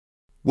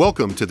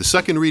Welcome to the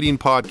Second Reading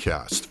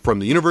Podcast from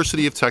the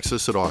University of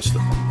Texas at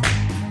Austin.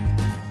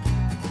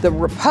 The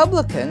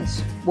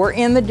Republicans were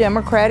in the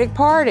Democratic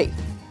Party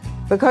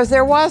because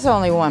there was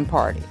only one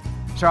party.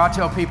 So I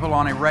tell people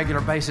on a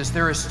regular basis,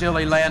 there is still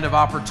a land of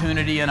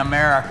opportunity in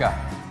America.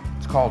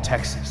 It's called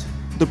Texas.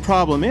 The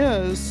problem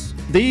is,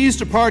 these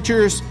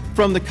departures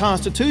from the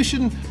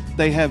Constitution,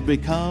 they have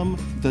become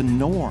the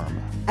norm.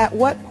 At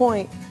what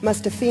point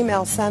must a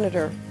female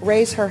senator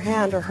raise her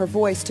hand or her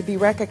voice to be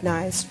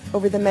recognized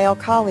over the male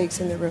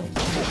colleagues in the room?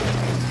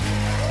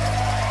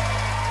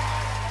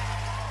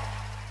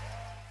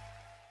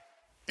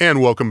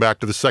 And welcome back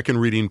to the Second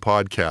Reading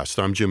Podcast.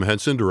 I'm Jim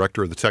Henson,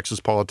 director of the Texas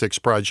Politics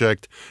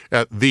Project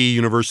at the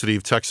University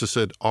of Texas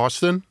at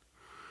Austin.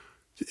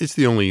 It's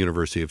the only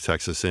University of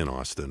Texas in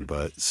Austin,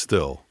 but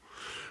still.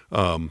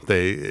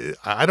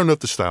 I don't know if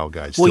the style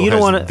guide still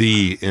has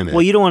 "the" in it.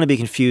 Well, you don't want to be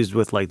confused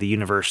with like the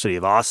University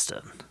of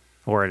Austin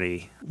or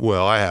any.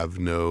 Well, I have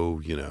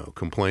no,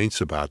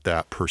 complaints about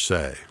that per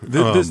se.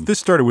 This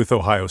started with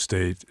Ohio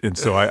State, and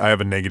so I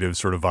have a negative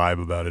sort of vibe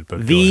about it.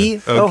 But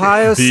the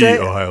Ohio State?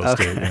 The Ohio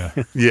State,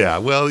 yeah. Yeah,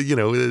 well,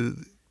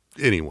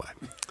 anyway.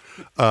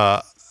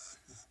 I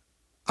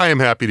am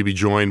happy to be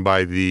joined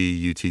by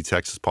the UT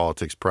Texas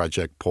Politics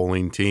Project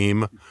polling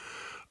team.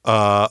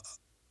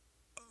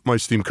 My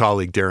esteemed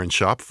colleague, Daron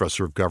Shaw,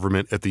 professor of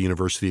government at the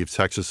University of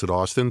Texas at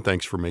Austin.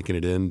 Thanks for making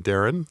it in,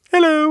 Daron.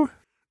 Hello.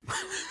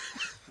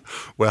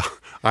 Well,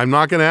 I'm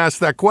not going to ask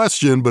that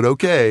question, but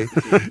okay.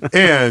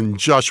 And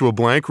Joshua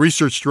Blank,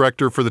 research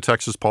director for the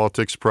Texas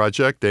Politics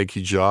Project. Thank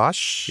you,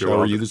 Josh.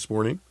 How are you this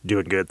morning?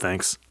 Doing good,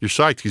 thanks. You're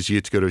psyched because you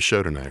get to go to a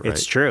show tonight, right?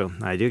 It's true.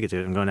 I do get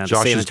to. I'm going down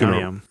Josh to San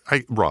Antonio.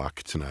 I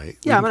rock tonight.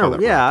 Yeah,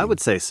 I would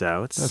say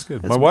so. That's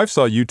good. My wife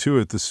saw you two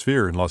at the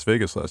Sphere in Las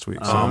Vegas last week.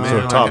 So,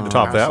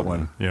 top that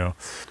one,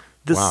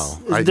 This is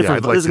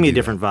different. This is going to be a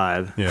different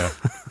vibe. Yeah.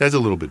 That's a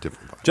little bit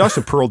different vibe. Josh,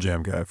 a Pearl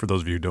Jam guy, for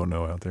those of you who don't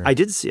know out there. I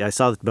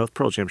saw both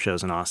Pearl Jam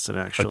shows in Austin,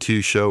 actually. A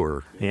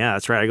two-shower. Yeah,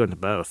 that's right. I go into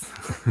both.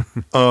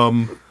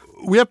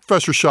 We have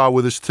Professor Shaw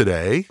with us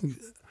today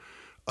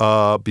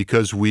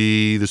because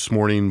we this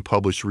morning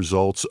published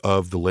results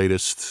of the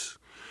latest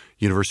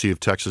University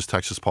of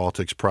Texas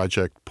Politics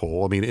Project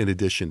poll. I mean, in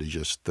addition to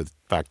just the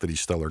fact that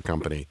he's stellar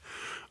company.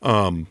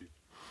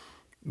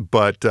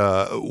 But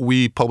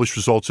we publish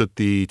results at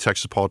the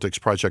Texas Politics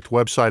Project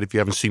website. If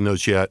you haven't seen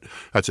those yet,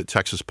 that's at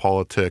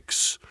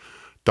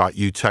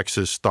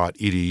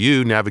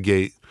texaspolitics.utexas.edu.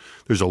 Navigate.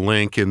 There's a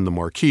link in the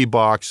marquee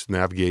box.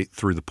 Navigate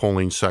through the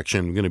polling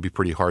section. It's going to be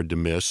pretty hard to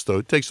miss, though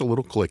it takes a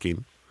little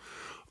clicking.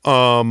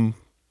 A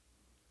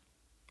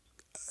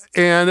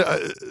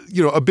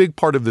big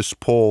part of this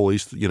poll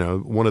is,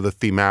 one of the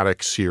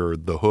thematics here,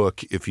 the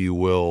hook, if you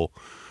will,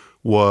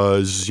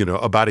 was,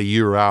 about a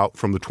year out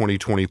from the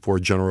 2024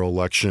 general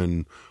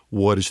election,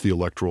 what does the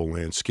electoral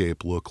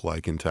landscape look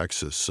like in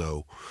Texas?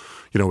 So,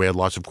 we had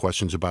lots of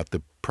questions about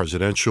the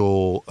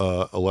presidential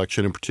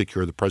election, in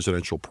particular the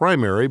presidential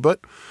primary,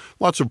 but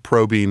lots of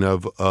probing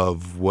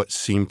of what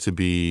seemed to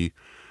be,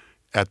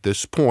 at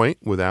this point,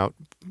 without,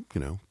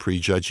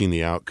 prejudging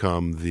the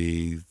outcome,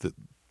 the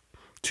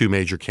two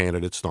major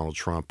candidates, Donald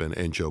Trump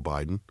and Joe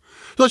Biden.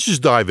 So let's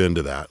just dive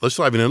into that. Let's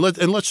dive in and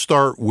let's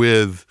start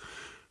with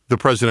the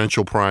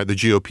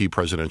GOP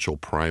presidential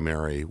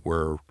primary,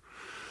 where,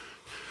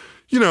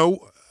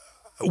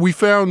 we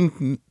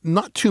found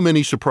not too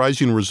many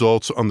surprising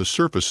results on the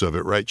surface of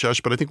it, right, Josh?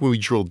 But I think when we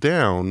drilled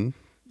down,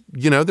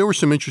 there were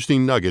some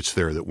interesting nuggets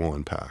there that we'll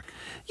unpack.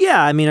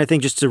 Yeah, I mean, I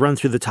think just to run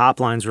through the top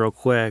lines real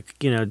quick,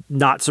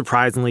 not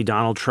surprisingly,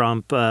 Donald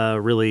Trump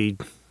really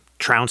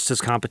trounced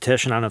his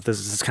competition. I don't know if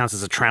this counts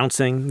as a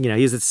trouncing.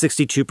 He's at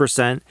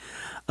 62%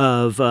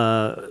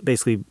 of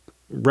basically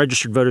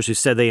registered voters who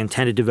said they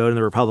intended to vote in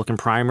the Republican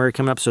primary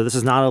coming up. So this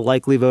is not a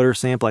likely voter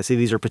sample. I see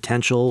these are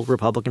potential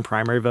Republican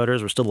primary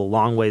voters. We're still a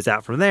long ways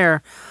out from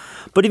there.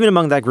 But even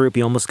among that group,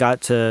 he almost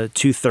got to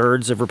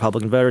 2/3 of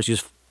Republican voters. He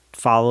was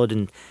followed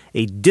in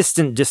a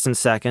distant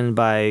second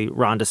by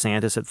Ron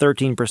DeSantis at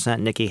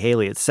 13%, Nikki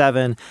Haley at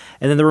 7%,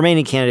 and then the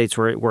remaining candidates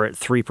were at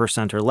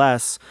 3% or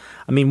less.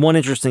 I mean, one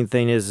interesting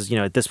thing is,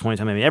 at this point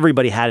in time,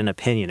 everybody had an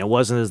opinion. It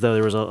wasn't as though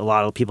there was a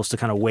lot of people still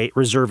kind of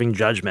reserving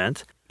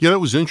judgment. Yeah, that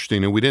was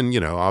interesting. And we didn't,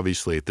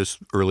 obviously at this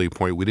early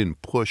point, we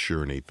didn't push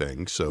or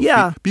anything. So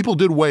people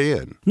did weigh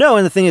in. No,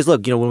 and the thing is,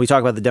 look, when we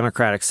talk about the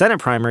Democratic Senate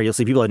primary, you'll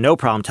see people had no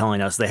problem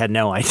telling us they had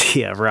no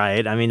idea,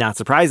 right? I mean, not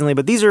surprisingly,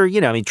 but these are,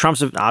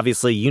 Trump's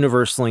obviously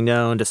universally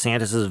known.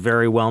 DeSantis is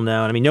very well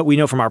known. I mean, we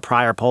know from our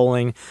prior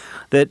polling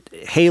that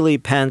Haley,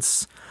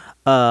 Pence,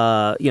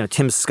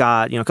 Tim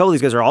Scott, a couple of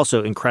these guys are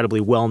also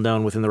incredibly well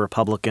known within the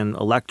Republican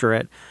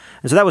electorate.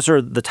 And so that was sort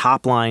of the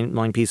top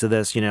line piece of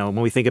this. When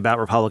we think about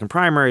Republican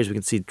primaries, we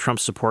can see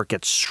Trump's support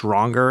get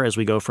stronger as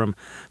we go from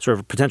sort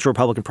of potential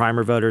Republican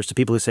primary voters to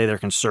people who say they're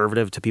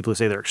conservative to people who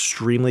say they're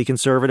extremely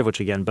conservative,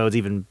 which, again, bodes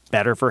even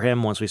better for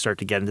him once we start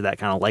to get into that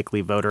kind of likely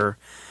voter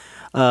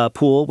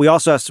pool. We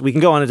also we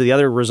can go on into the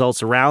other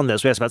results around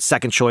this. We asked about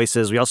second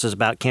choices. We also asked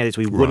about candidates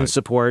we wouldn't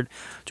support.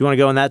 Do you want to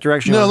go in that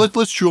direction? No,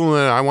 let's drill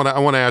in. I want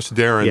to ask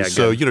Daron. Yeah,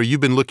 so,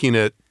 you've been looking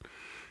at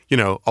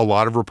a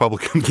lot of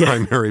Republican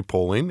primary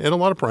polling and a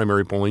lot of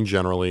primary polling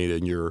generally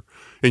in your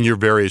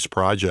various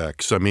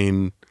projects. I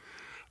mean,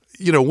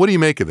 what do you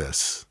make of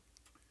this?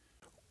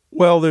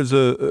 Well, there's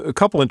a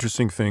couple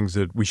interesting things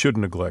that we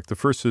shouldn't neglect. The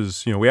first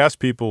is, we asked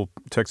people,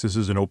 Texas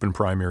is an open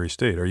primary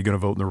state. Are you going to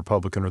vote in the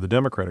Republican or the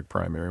Democratic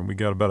primary? And we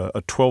got about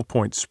a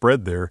 12-point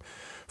spread there.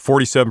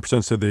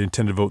 47% said they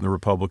intended to vote in the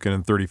Republican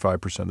and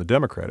 35% the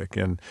Democratic.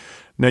 And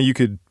now you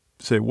could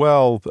say,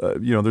 well,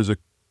 there's a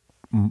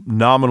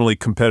nominally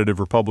competitive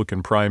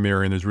Republican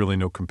primary and there's really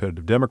no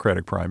competitive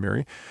Democratic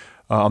primary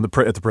at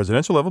the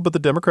presidential level, but the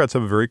Democrats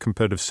have a very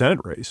competitive Senate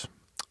race.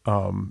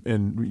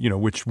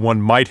 Which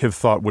one might have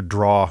thought would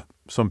draw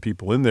some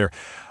people in there.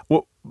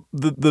 Well,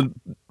 the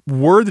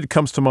word that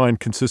comes to mind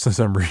consistently as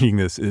I'm reading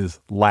this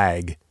is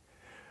lag.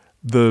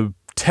 The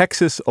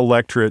Texas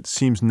electorate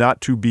seems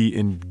not to be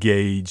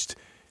engaged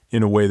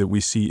in a way that we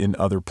see in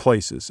other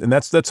places. And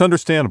that's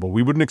understandable.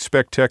 We wouldn't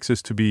expect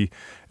Texas to be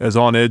as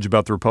on edge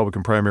about the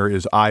Republican primary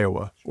as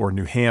Iowa or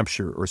New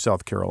Hampshire or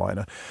South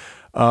Carolina.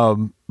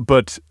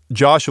 But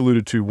Josh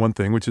alluded to one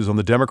thing, which is on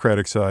the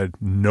Democratic side,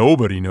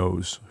 nobody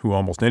knows who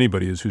almost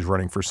anybody is who's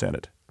running for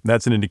Senate.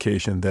 That's an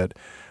indication that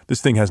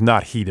this thing has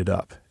not heated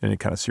up in any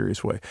kind of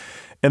serious way.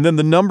 And then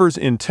the numbers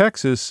in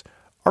Texas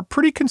are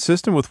pretty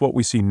consistent with what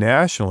we see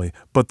nationally,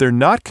 but they're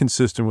not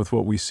consistent with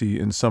what we see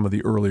in some of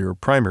the earlier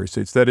primary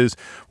states. That is,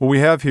 what we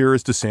have here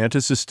is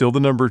DeSantis is still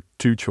the number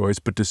 2 choice,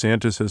 but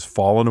DeSantis has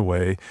fallen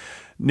away.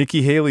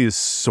 Nikki Haley has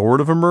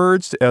sort of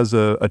emerged as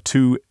a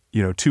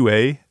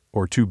 2A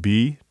or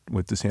 2B,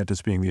 with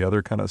DeSantis being the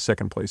other kind of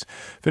second place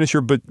finisher.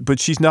 But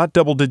she's not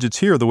double digits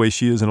here the way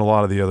she is in a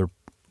lot of the other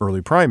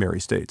early primary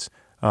states.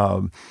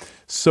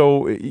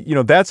 So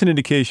that's an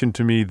indication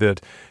to me that,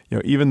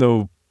 even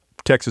though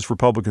Texas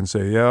Republicans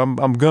say, yeah,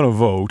 I'm going to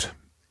vote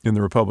in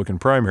the Republican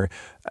primary,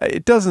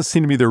 it doesn't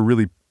seem to me they're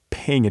really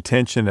paying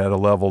attention at a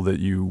level that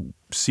you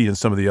see in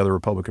some of the other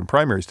Republican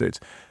primary states,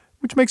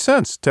 which makes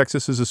sense.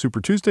 Texas is a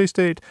Super Tuesday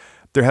state.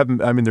 There have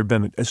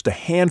been just a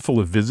handful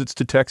of visits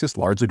to Texas,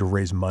 largely to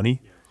raise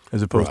money,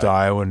 as opposed to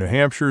Iowa and New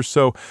Hampshire.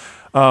 So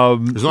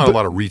there's not a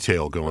lot of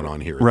retail going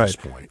on here at this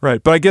point.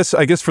 Right. But I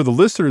guess for the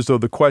listeners, though,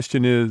 the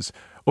question is,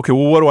 okay,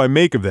 well, what do I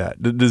make of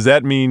that? Does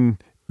that mean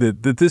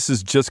that this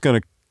is just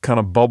going to kind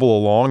of bubble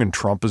along and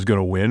Trump is going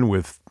to win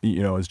with,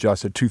 as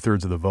Josh said,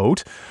 2/3 of the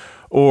vote?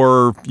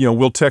 Or,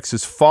 will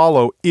Texas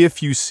follow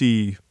if you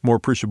see more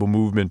appreciable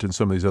movement in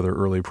some of these other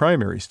early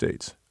primary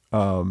states?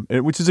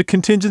 Which is a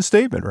contingent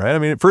statement, right? I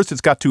mean, at first it's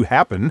got to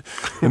happen,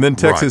 and then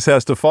Texas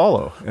has to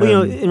follow.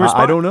 Well,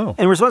 I don't know.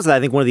 In response to that, I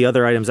think one of the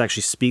other items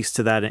actually speaks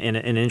to that in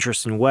an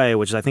interesting way,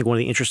 which is I think one of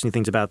the interesting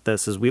things about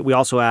this is we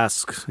also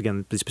ask,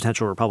 again, these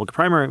potential Republican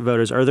primary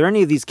voters, are there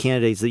any of these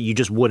candidates that you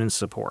just wouldn't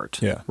support?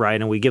 Yeah.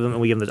 Right? And we give them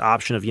the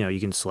option of, you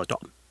can select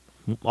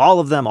all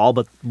of them, all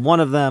but one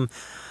of them,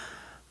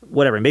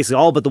 whatever, and basically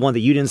all but the one that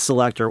you didn't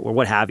select or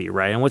what have you,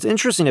 right? And what's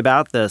interesting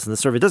about this, and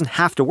this survey, it doesn't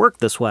have to work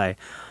this way,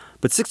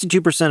 but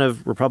 62%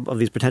 of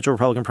these potential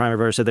Republican primary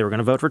voters said they were going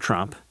to vote for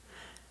Trump.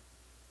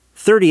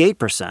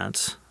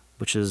 38%,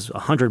 which is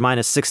 100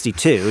 minus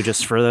 62,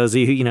 just for those of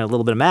you who, a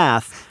little bit of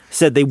math,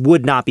 said they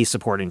would not be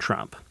supporting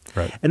Trump.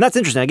 Right. And that's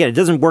interesting. Again, it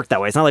doesn't work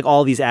that way. It's not like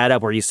all these add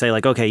up where you say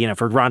like, okay,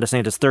 for Ron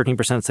DeSantis,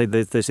 13% say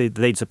they say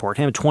they'd support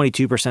him.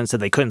 22%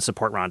 said they couldn't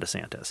support Ron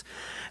DeSantis.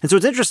 And so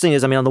what's interesting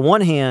is, on the one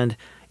hand,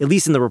 at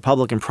least in the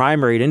Republican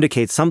primary, it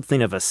indicates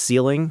something of a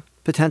ceiling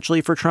potentially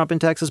for Trump in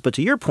Texas. But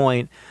to your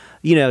point,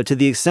 to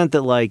the extent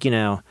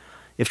that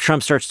if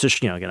Trump starts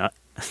to,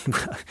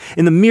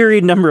 in the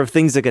myriad number of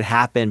things that could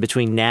happen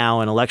between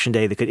now and Election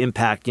Day that could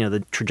impact,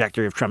 the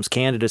trajectory of Trump's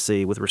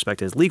candidacy with respect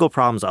to his legal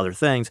problems, other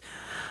things,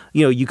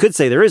 you could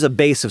say there is a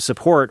base of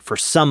support for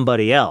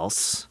somebody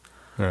else.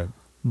 Right.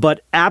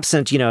 But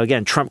absent,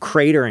 again, Trump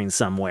cratering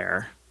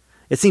somewhere,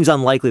 it seems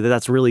unlikely that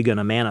that's really going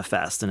to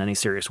manifest in any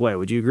serious way.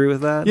 Would you agree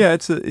with that? Yeah,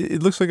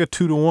 it looks like a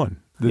 2-1.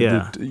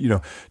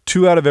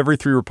 2 out of every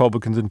 3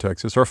 Republicans in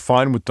Texas are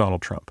fine with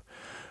Donald Trump.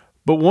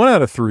 But 1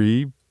 out of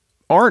 3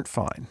 aren't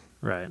fine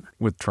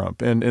with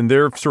Trump. And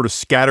they're sort of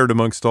scattered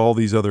amongst all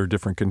these other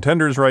different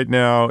contenders right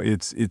now.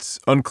 It's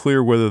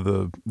unclear whether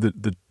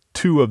the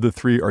 2 of the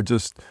 3 are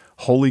just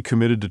wholly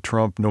committed to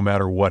Trump no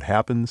matter what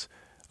happens.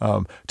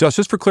 Josh,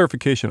 just for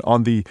clarification,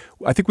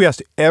 I think we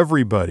asked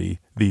everybody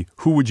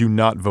who would you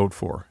not vote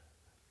for?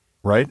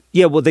 Right?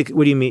 Yeah, well,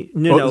 what do you mean?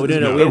 No.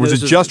 It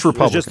was just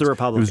Republicans. It was just the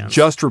Republicans. It was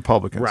just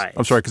Republicans. Right.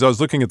 I'm sorry, because I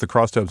was looking at the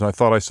crosstabs and I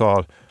thought I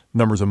saw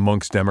numbers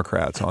amongst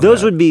Democrats on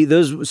those that. would be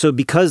those. So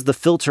because the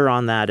filter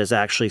on that is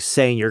actually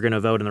saying you're going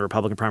to vote in the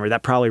Republican primary,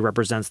 that probably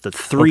represents the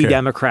 3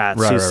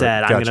 Democrats who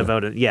said, I'm going to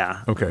vote.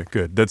 Yeah. Okay,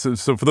 good.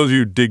 So for those of you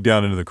who dig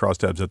down into the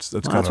crosstabs,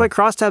 that's why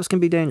crosstabs can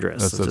be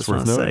dangerous. That's just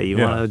worth want to say. You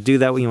want to do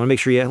that. You want to make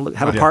sure you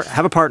have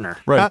a partner.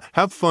 Right.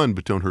 Have fun,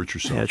 but don't hurt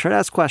yourself. Yeah. Try to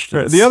ask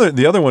questions. Right.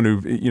 The other one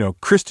who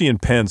Christie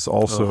and Pence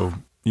also,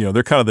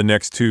 they're kind of the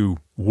next 2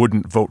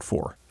 wouldn't vote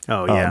for.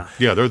 Oh yeah,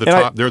 they're the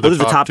top. They're the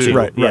top 2.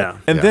 Right. Yeah,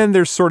 and then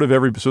there's sort of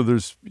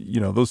there's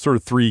those sort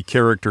of 3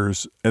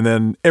 characters, and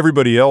then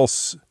everybody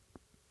else,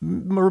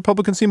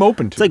 Republicans seem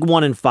open to. It's like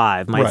 1 in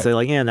 5 might say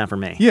like, not for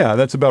me. Yeah,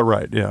 that's about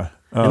right. Yeah.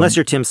 Unless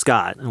you're Tim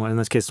Scott, in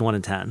this case, 1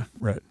 in 10.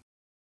 Right.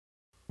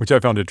 Which I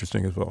found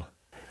interesting as well.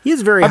 He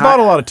is very I high.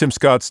 bought a lot of Tim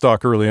Scott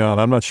stock early on.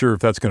 I'm not sure if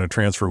that's going to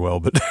transfer well,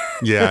 but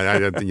Yeah,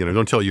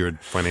 don't tell your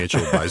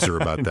financial advisor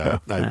about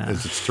that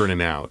as it's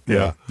turning out.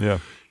 yeah.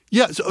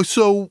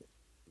 So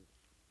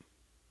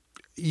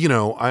I'm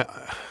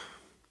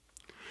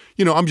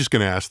just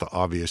going to ask the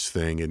obvious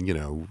thing,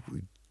 and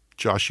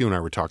Josh, you and I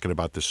were talking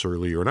about this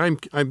earlier, and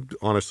I'm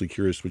honestly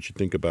curious what you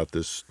think about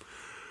this.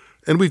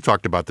 And we've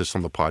talked about this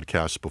on the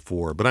podcast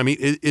before, but I mean,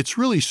 it's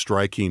really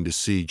striking to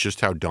see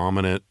just how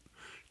dominant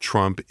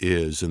Trump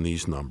is in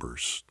these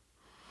numbers,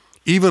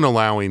 even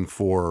allowing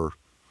for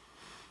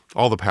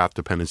all the path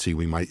dependency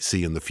we might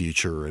see in the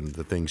future and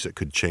the things that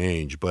could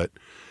change. But,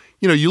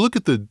 you look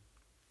at the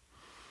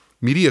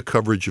media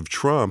coverage of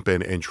Trump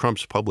and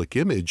Trump's public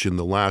image in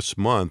the last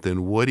month,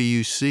 and what do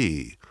you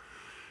see?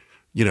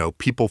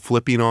 People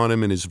flipping on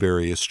him in his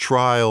various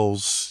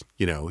trials,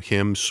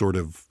 him sort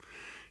of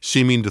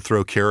seeming to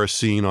throw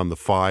kerosene on the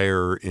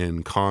fire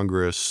in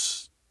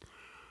Congress.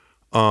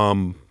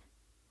 And,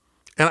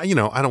 I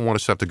don't want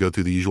us to have to go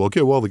through the usual,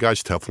 okay, well, the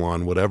guy's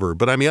Teflon, whatever.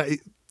 But I mean,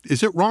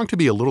 is it wrong to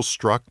be a little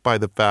struck by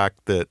the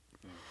fact that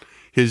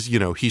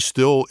he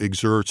still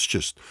exerts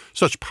just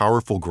such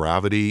powerful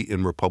gravity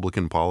in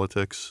Republican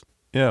politics?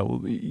 Yeah,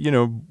 well,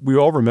 we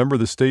all remember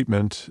the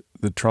statement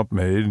that Trump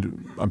made.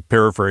 I'm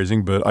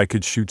paraphrasing, but I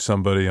could shoot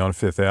somebody on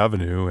Fifth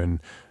Avenue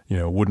and,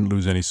 wouldn't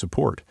lose any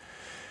support.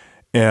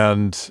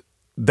 And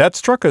that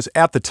struck us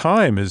at the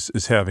time as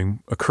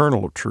having a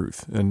kernel of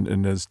truth.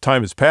 And as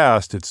time has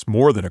passed, it's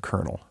more than a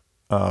kernel.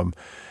 And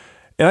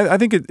I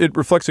think it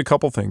reflects a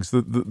couple things.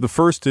 The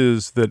first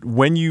is that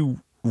when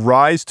you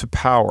rise to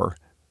power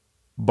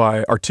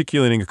by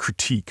articulating a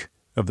critique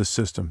of the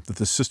system, that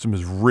the system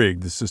is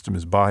rigged, the system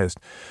is biased,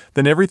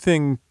 then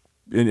everything,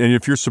 and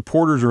if your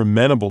supporters are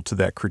amenable to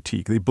that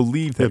critique, they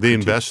believe that they critique,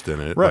 invest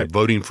in it, right? Like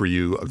voting for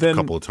you a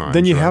couple of times.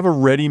 Then you have a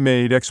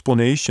ready-made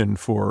explanation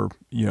for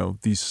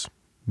these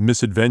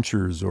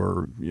misadventures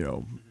or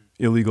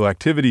illegal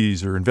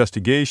activities or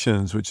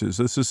investigations, which is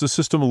this is the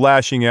system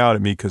lashing out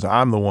at me because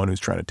I'm the one who's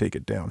trying to take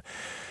it down.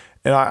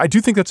 And I do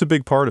think that's a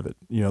big part of it.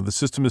 The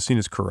system is seen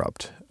as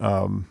corrupt,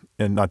 and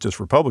not just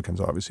Republicans,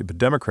 obviously, but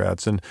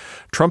Democrats. And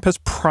Trump has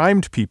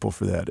primed people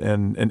for that.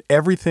 And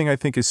everything, I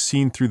think, is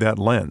seen through that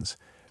lens.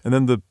 And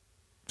then the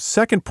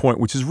second point,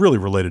 which is really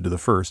related to the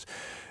first,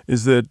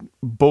 is that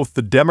both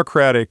the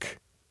Democratic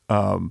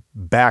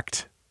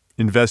backed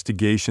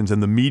investigations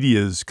and the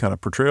media's kind of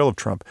portrayal of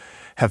Trump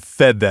have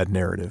fed that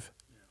narrative.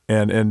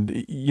 And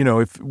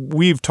if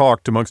we've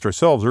talked amongst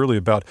ourselves early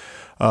about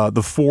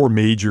the four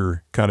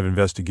major kind of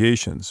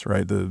investigations,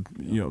 right? The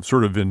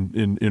sort of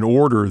in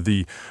order,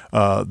 the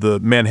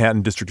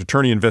Manhattan District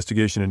Attorney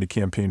investigation into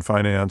campaign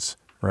finance,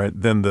 right?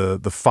 Then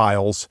the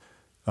files,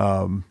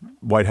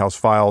 White House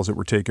files that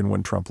were taken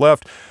when Trump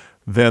left,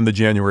 then the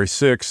January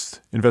 6th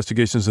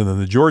investigations, and then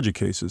the Georgia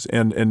cases.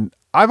 And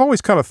I've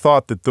always kind of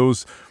thought that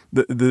those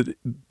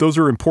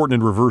are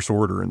important in reverse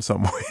order in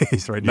some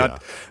ways, right? Yeah.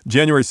 Not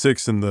January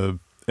 6th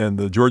and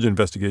the Georgia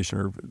investigation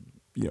are,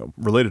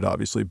 related,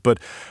 obviously, but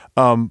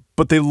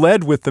they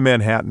led with the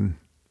Manhattan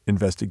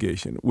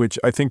investigation, which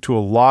I think to a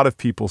lot of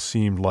people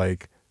seemed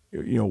like,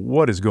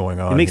 what is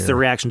going on? It makes here? the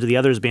reaction to the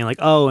others being like,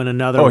 oh, and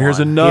another one. Here's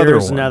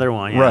another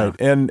one. Yeah. Right,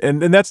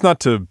 and that's not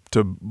to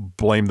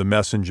blame the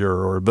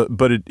messenger,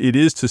 but it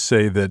is to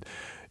say that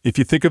if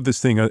you think of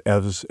this thing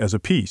as a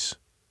piece,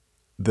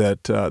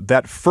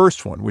 that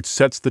first one, which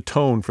sets the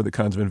tone for the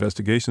kinds of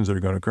investigations that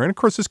are going to occur. And of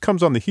course, this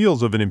comes on the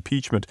heels of an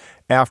impeachment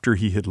after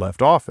he had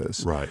left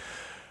office. Right.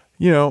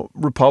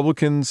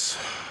 Republicans,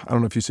 I don't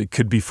know if you say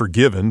could be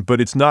forgiven,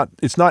 but it's not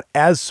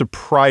as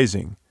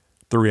surprising,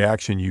 the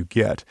reaction you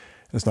get.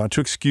 It's not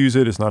to excuse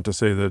it. It's not to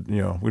say that, we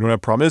don't have a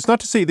problem. It's not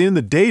to say that in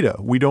the data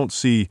we don't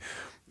see,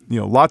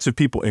 lots of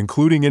people,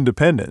 including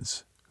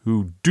independents,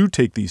 who do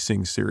take these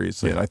things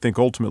seriously. Yeah. And I think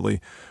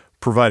ultimately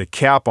provide a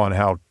cap on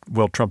how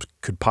well Trump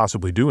could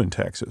possibly do in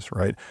Texas,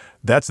 right?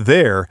 That's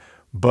there,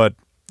 but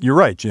you're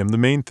right, Jim. The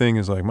main thing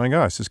is like, my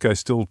gosh, this guy's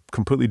still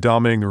completely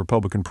dominating the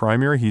Republican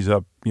primary. He's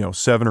up,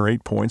 7 or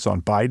 8 points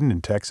on Biden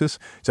in Texas.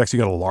 He's actually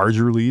got a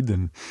larger lead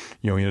than,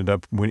 he ended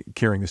up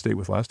carrying the state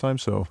with last time.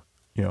 So,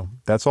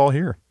 that's all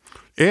here.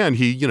 And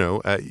he,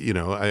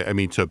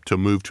 to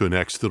move to a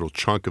next little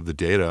chunk of the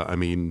data, as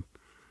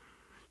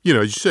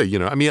you say,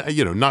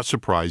 not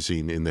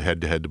surprising in the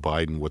head-to-head to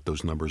Biden what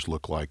those numbers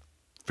look like.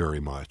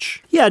 Very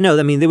much. Yeah, no,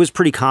 it was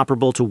pretty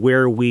comparable to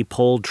where we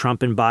polled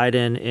Trump and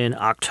Biden in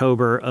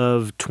October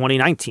of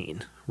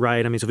 2019,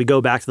 right? So if we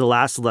go back to the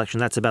last election,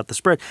 that's about the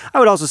spread. I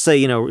would also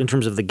say, in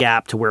terms of the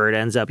gap to where it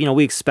ends up,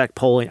 we expect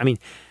polling.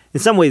 In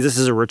some ways, this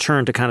is a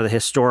return to kind of the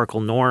historical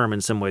norm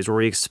in some ways, where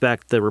we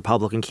expect the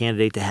Republican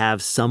candidate to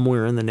have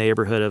somewhere in the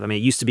neighborhood of, it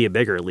used to be a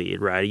bigger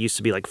lead, right? It used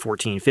to be like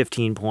 14,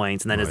 15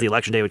 points. And then as the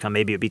election day would come,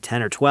 maybe it would be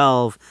 10 or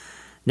 12.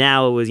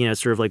 Now it was,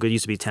 sort of like it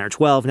used to be 10 or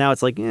 12. Now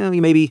it's like,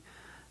 maybe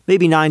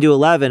maybe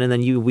 9-11, and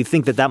then we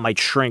think that might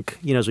shrink,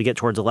 as we get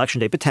towards election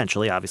day,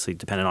 potentially, obviously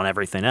dependent on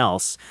everything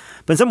else.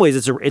 But in some ways,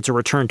 it's a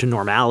return to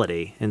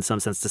normality in some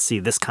sense to see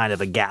this kind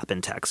of a gap in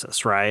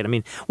Texas, right? I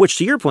mean, which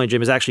to your point,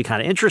 Jim, is actually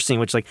kind of interesting.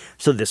 Which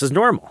so this is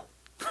normal,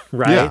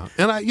 right? Yeah,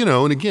 and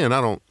and again,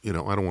 I don't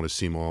want to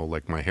seem all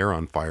like my hair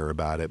on fire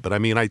about it, but I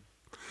mean,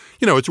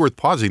 it's worth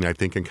pausing, I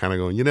think, and kind of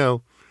going,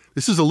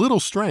 this is a little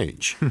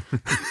strange.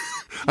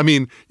 I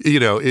mean,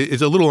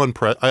 it's a little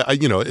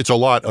it's a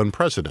lot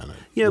unprecedented.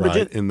 Yeah,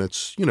 right? And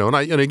that's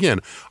and again,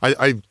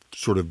 I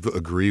sort of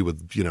agree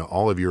with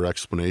all of your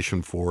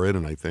explanation for it,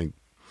 and I think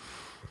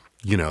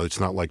it's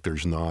not like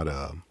there's not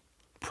a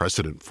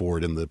precedent for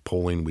it in the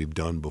polling we've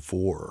done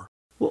before.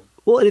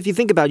 Well, and if you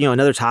think about,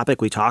 another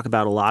topic we talk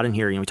about a lot in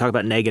here, we talk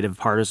about negative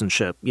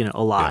partisanship,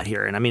 a lot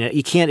here. And I mean,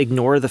 you can't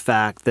ignore the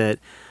fact that,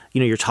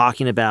 you're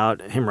talking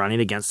about him running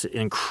against an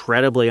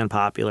incredibly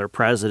unpopular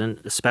president,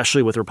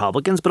 especially with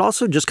Republicans, but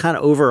also just kind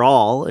of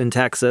overall in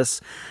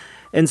Texas.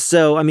 And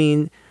so, I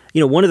mean,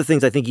 one of the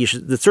things I think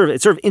it's sort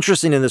of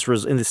interesting in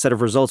this set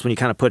of results when you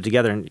kind of put it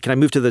together. And can I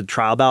move to the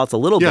trial ballots a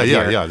little bit?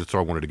 Yeah. That's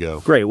where I wanted to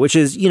go. Great. Which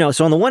is,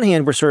 so on the one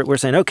hand, we're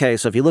saying, okay,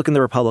 so if you look in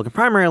the Republican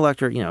primary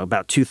electorate,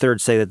 about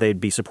 2/3 say that they'd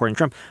be supporting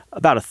Trump.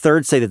 About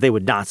 1/3 say that they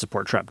would not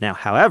support Trump. Now,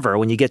 however,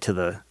 when you get to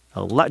the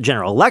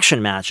general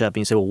election matchup and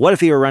you say, well, what if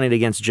he were running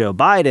against Joe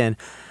Biden?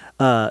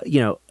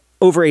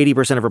 Over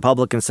 80% of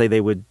Republicans say they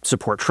would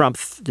support Trump.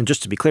 And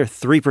just to be clear,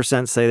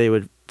 3% say they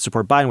would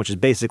support Biden, which is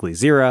basically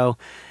zero.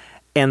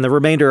 And the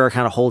remainder are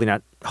kind of holding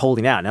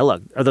out. Now,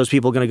 look, are those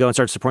people going to go and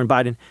start supporting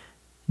Biden?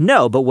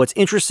 No, but what's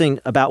interesting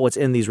about what's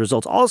in these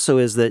results also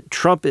is that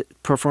Trump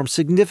performed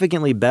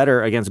significantly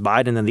better against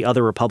Biden than the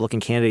other Republican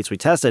candidates we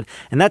tested.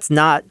 And that's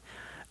not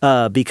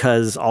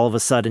because all of a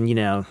sudden,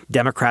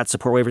 Democrats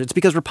support waivers. It's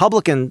because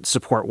Republicans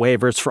support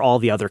waivers for all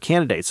the other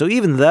candidates. So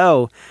even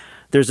though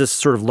there's this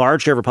sort of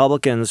large share of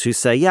Republicans who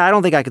say, I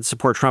don't think I could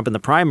support Trump in the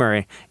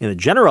primary. In the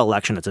general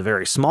election, it's a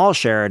very small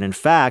share. And in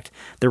fact,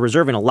 they're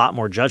reserving a lot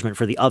more judgment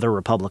for the other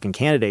Republican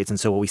candidates. And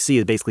so what we see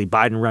is basically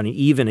Biden running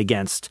even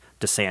against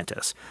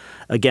DeSantis,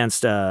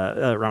 against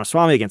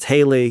Ramaswamy, against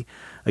Haley,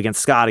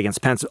 against Scott,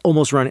 against Pence,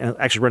 running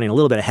a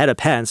little bit ahead of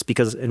Pence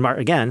because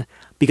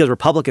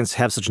Republicans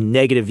have such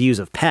negative views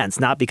of Pence,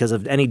 not because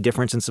of any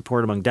difference in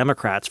support among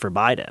Democrats for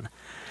Biden.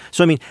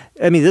 So, I mean,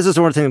 this is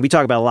one of the things we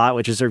talk about a lot,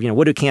 which is,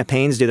 what do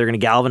campaigns do? They're going to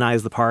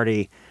galvanize the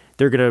party.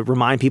 They're going to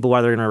remind people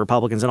why they're going to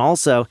Republicans. And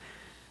also,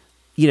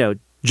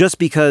 just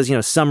because,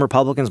 some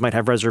Republicans might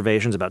have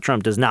reservations about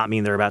Trump does not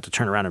mean they're about to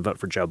turn around and vote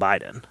for Joe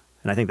Biden.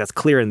 And I think that's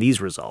clear in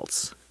these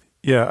results.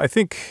 Yeah, I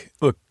think,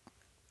 look,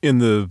 in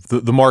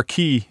the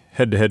marquee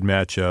head-to-head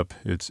matchup,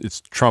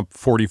 it's Trump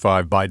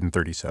 45, Biden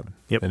 37,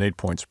 an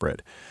 8-point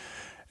spread.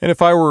 And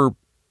if I were,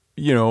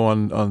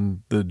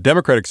 on the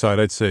Democratic side,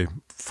 I'd say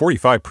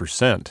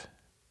 45%.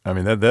 I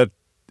mean, that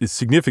is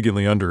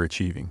significantly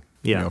underachieving,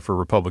 for a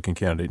Republican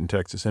candidate in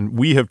Texas. And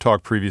we have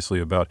talked previously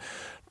about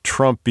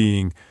Trump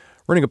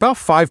running about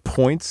 5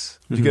 points.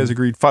 Would you guys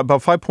agree?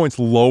 About 5 points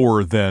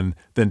lower than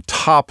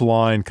top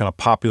line kind of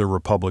popular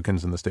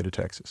Republicans in the state of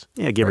Texas.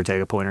 Yeah, give or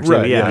take a point or two.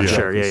 Right, yeah,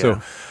 sure. Yeah,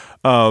 so,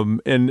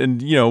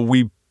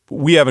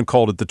 we haven't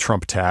called it the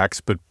Trump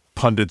tax, but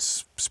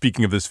pundits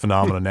speaking of this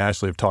phenomenon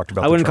nationally have talked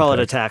about. I wouldn't call it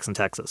a tax in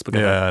Texas. But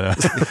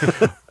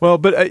well,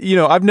 but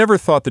I've never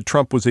thought that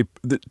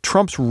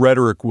Trump's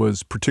rhetoric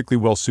was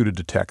particularly well suited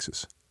to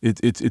Texas.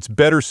 It's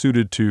better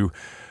suited to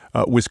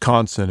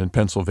Wisconsin and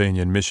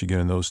Pennsylvania and Michigan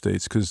and those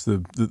states because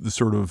the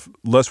sort of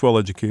less well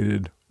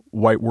educated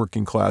white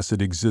working class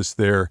that exists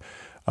there,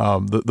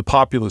 the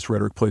populist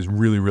rhetoric plays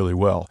really, really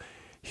well.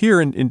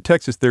 Here in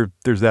Texas,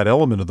 there's that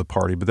element of the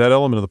party, but that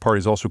element of the party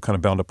is also kind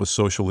of bound up with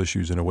social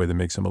issues in a way that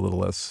makes them a little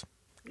less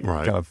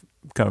kind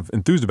of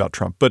enthused about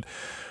Trump. But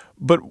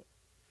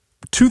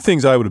two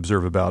things I would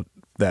observe about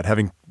that,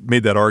 having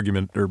made that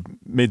argument or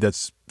made that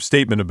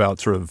statement about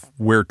sort of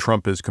where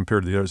Trump is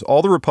compared to the others,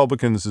 all the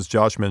Republicans, as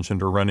Josh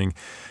mentioned, are running,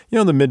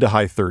 in the mid to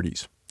high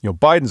 30s.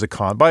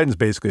 Biden's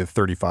basically at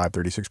 35,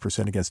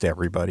 36% against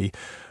everybody.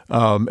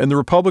 And the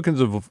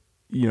Republicans of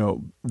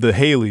the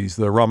Haleys,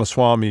 the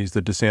Ramaswamis,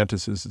 the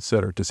DeSantises, et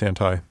cetera,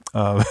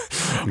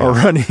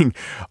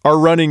 are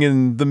running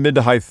in the mid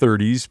to high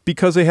 30s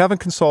because they haven't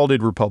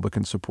consolidated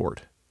Republican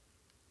support.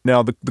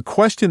 Now, the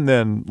question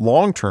then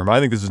long term, I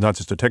think this is not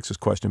just a Texas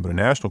question, but a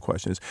national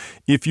question, is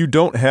if you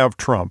don't have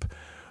Trump,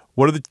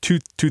 what are the two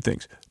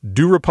things?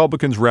 Do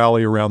Republicans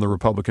rally around the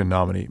Republican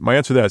nominee? My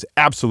answer to that is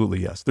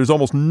absolutely yes. There's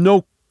almost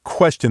no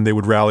question they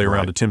would rally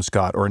around a Tim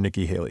Scott or a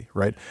Nikki Haley,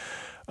 right?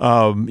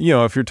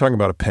 If you're talking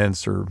about a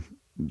Pence or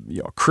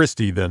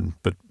Christie, then,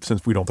 but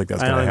since we don't think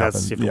that's going to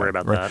happen, you have to worry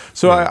about that.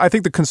 So I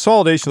think the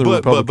consolidation of the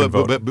Republican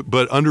vote,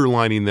 but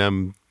underlining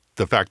them,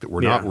 the fact that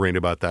we're not worrying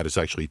about that is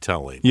actually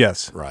telling.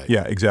 Yes, right.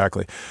 Yeah,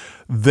 exactly.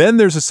 Then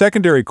there's a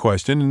secondary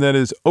question, and that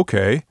is,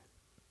 okay,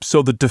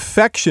 so the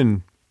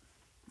defection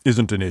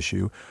isn't an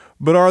issue,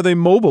 but are they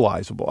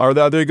mobilizable? Are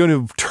they going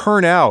to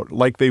turn out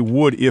like they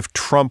would if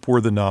Trump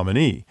were the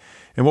nominee?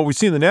 And what we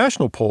see in the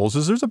national polls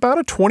is there's about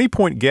a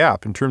 20-point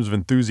gap in terms of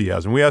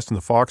enthusiasm. We asked in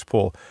the Fox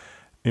poll,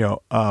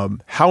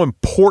 how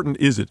important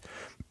is it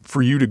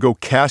for you to go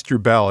cast your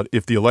ballot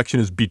if the election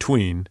is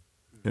between,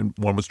 and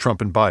one was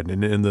Trump and Biden,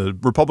 and the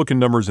Republican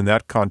numbers in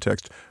that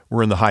context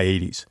were in the high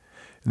 80s.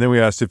 And then we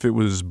asked if it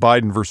was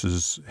Biden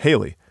versus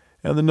Haley,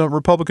 and the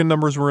Republican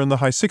numbers were in the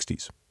high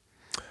 60s.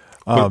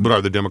 But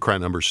are the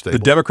Democrat numbers stable?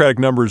 The Democratic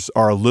numbers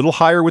are a little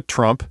higher with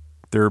Trump.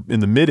 They're in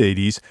the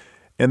mid-80s,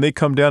 and they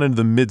come down into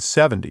the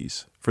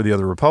mid-70s for the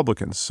other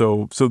Republicans.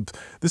 So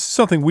this is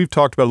something we've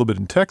talked about a little bit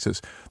in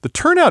Texas. The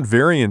turnout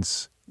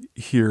variance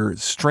here,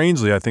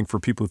 strangely, I think, for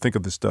people who think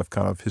of this stuff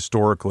kind of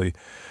historically,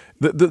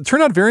 the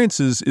turnout variance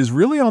is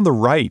really on the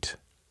right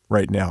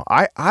now.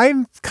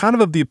 I'm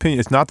kind of the opinion,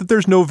 it's not that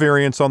there's no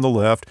variance on the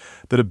left,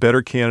 that a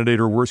better candidate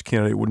or worse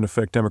candidate wouldn't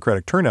affect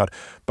Democratic turnout,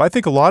 but I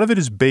think a lot of it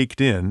is baked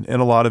in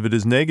and a lot of it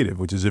is negative,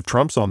 which is if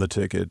Trump's on the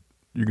ticket,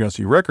 you're going to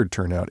see record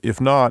turnout.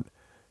 If not,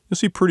 you'll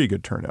see pretty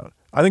good turnout.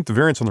 I think the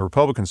variance on the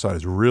Republican side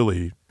is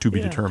really to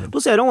be determined. Well,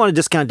 see, I don't want to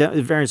discount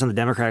the variance on the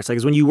Democratic side,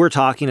 because when you were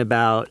talking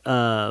about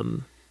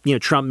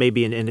Trump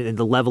maybe in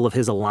the level of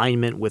his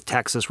alignment with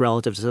Texas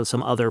relative to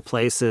some other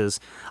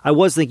places, I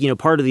was thinking,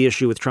 part of the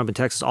issue with Trump in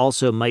Texas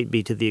also might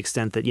be to the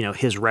extent that,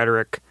 his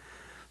rhetoric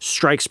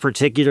strikes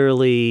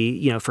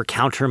particularly, for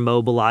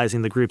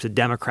counter-mobilizing the groups that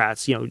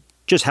Democrats,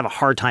 just have a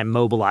hard time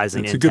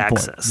mobilizing in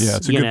Texas. Point. Yeah,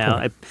 it's a good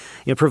point.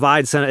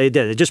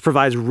 It just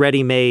provides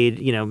ready-made,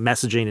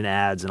 messaging and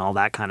ads and all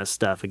that kind of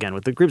stuff. Again,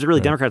 with the groups that really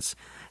Democrats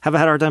have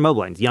had a hard time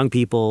mobilizing, young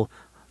people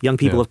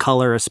of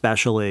color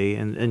especially,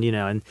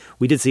 and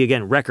we did see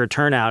again record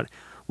turnout,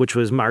 which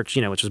was marked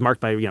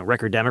by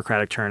record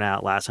Democratic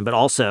turnout last time, but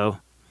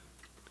also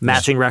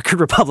matching record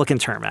Republican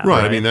turnout.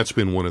 Right. I mean, that's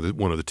been one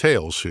of the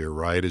tales here,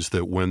 right? Is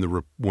that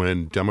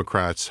when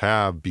Democrats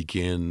have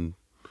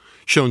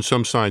shown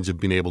some signs of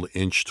being able to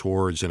inch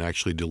towards and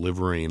actually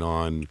delivering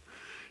on,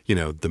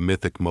 the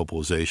mythic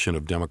mobilization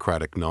of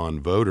Democratic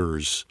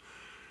non-voters,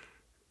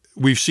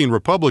 we've seen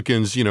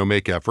Republicans,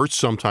 make efforts,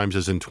 sometimes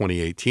as in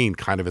 2018,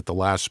 kind of at the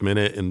last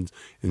minute and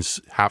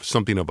have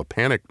something of a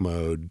panic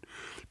mode,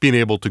 being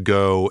able to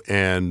go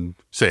and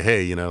say,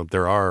 hey,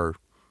 there are,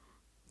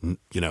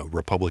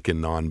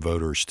 Republican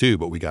non-voters too,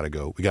 but we got to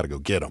go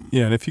get them.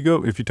 Yeah, and if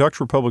you talk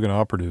to Republican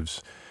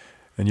operatives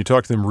and you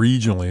talk to them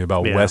regionally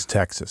about West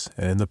Texas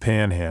and the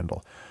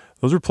Panhandle,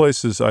 those are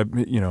places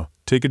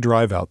take a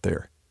drive out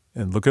there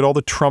and look at all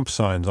the Trump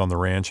signs on the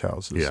ranch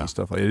houses and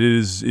stuff. It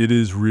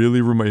is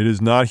really remote. It is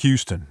not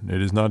Houston.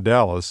 It is not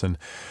Dallas. And,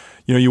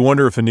 you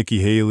wonder if a Nikki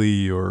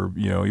Haley or,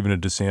 even a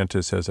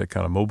DeSantis has that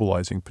kind of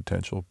mobilizing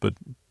potential.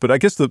 But I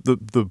guess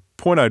the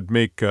point I'd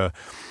make,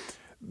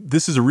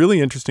 this is a really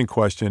interesting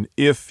question.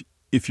 If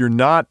you're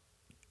not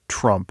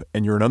Trump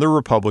and you're another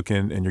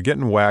Republican and you're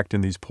getting whacked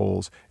in these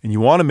polls and you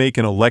want to make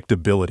an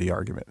electability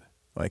argument,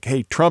 like,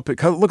 hey, Trump,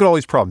 look at all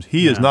these problems.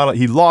 He is not.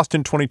 He lost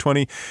in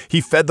 2020.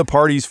 He fed the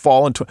party. He's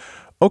fallen.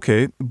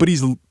 Okay, but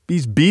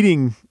he's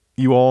beating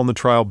you all on the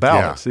trial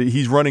ballots. Yeah.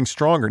 He's running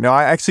stronger. Now,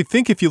 I actually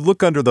think if you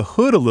look under the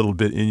hood a little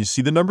bit and you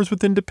see the numbers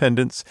with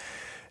independents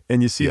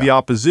and you see the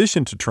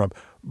opposition to Trump,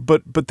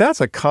 but that's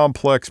a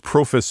complex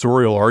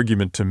professorial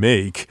argument to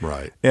make.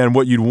 Right. And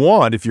what you'd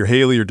want if you're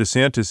Haley or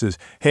DeSantis is,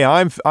 hey,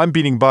 I'm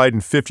beating Biden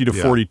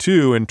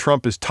 50-42 and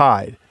Trump is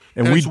tied.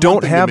 And we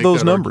don't have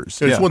those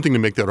numbers. It's one thing to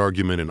make that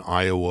argument in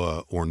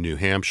Iowa or New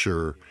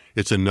Hampshire.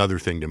 It's another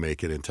thing to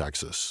make it in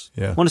Texas.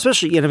 Yeah. Well,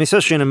 especially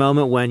in a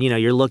moment when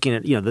you're looking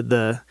at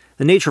the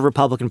nature of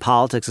Republican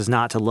politics is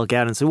not to look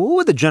at and say, well, what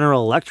would the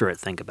general electorate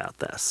think about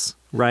this?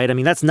 Right? I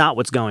mean, that's not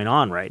what's going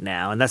on right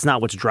now, and that's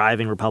not what's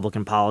driving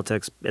Republican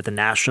politics at the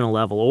national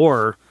level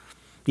or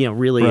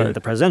really at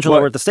the presidential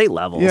or at the state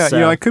level.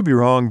 Yeah, I could be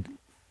wrong,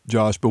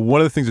 Josh, but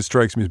one of the things that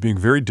strikes me as being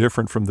very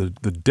different from the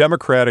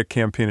Democratic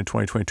campaign in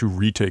 2020 to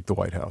retake the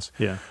White House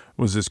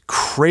was this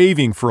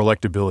craving for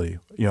electability.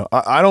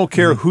 I don't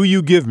care who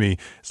you give me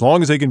as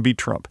long as they can beat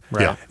Trump.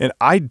 Right. Yeah. And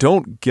I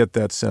don't get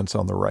that sense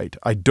on the right.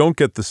 I don't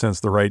get the sense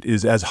the right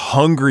is as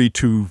hungry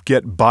to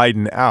get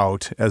Biden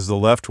out as the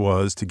left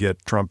was to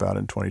get Trump out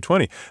in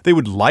 2020. They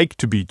would like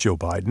to beat Joe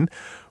Biden,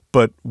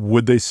 but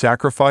would they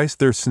sacrifice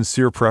their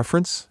sincere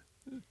preference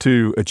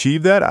to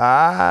achieve that?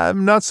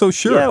 I'm not so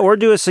sure. Yeah, or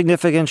do a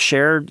significant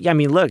share. I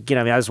mean, look,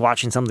 I was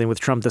watching something with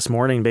Trump this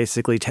morning,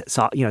 basically,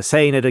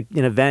 saying at an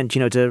event,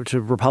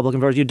 to Republican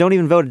voters, you don't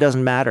even vote. It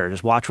doesn't matter.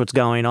 Just watch what's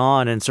going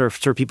on, and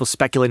sort of people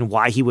speculating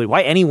why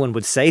anyone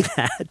would say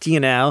that,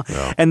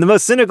 Yeah. And the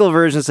most cynical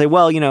version is say,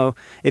 well,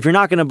 if you're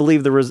not going to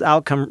believe the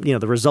outcome, the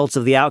results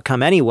of the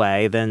outcome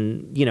anyway,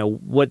 then,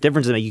 what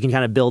difference does it make? You can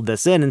kind of build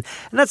this in, and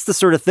that's the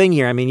sort of thing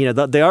here. I mean,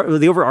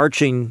 the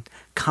overarching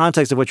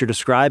context of what you're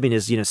describing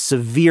is,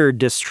 severe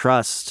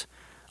distrust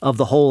of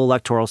the whole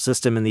electoral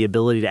system and the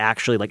ability to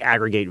actually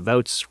aggregate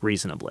votes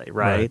reasonably,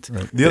 right?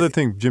 The other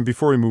thing, Jim,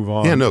 before we move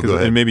on, go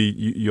ahead. And maybe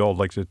you all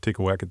like to take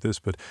a whack at this,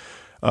 but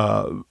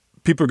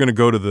people are going to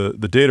go to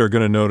the data are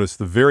going to notice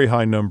the very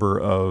high number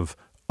of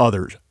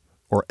others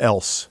or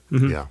else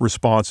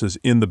responses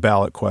in the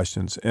ballot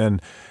questions.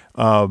 And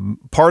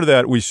part of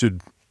that we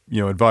should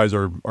advise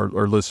our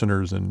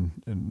listeners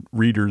and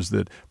readers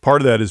that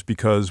part of that is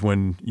because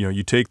when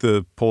you take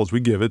the polls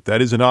we give it,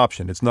 that is an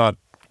option. It's not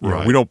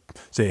Right. We don't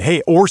say,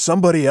 hey, or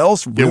somebody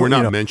else. Yeah, we're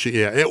not mentioning.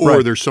 Yeah,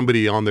 or there's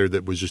somebody on there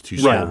that was just too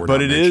small. Right.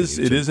 But it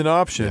is an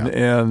option,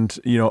 and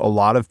a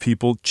lot of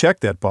people check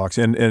that box.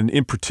 And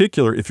in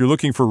particular, if you're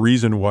looking for a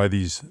reason why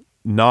these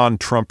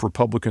non-Trump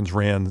Republicans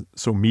ran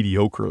so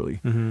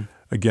mediocrely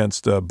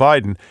against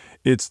Biden,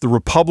 it's the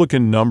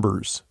Republican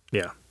numbers.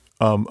 Yeah.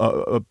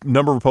 A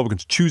number of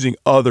Republicans choosing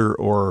other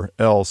or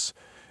else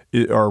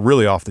are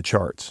really off the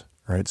charts.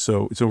 Right,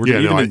 so we're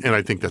and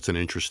I think that's an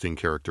interesting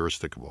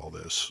characteristic of all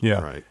this.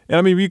 Yeah, right. And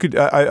I mean, we could.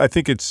 I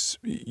think it's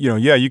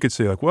you could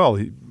say like, well,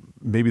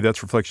 maybe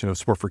that's reflection of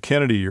support for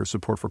Kennedy or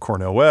support for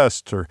Cornel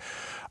West, or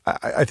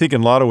I think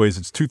in a lot of ways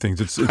it's two things.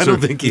 It's I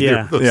don't think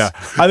either. Yeah, yeah.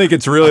 I think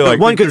it's really like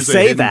one could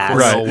say that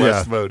Cornel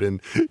West vote in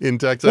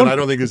Texas. I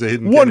don't think there's a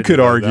hidden. One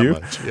could argue,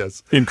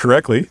 yes,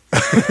 incorrectly,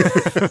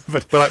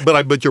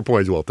 but your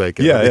point is well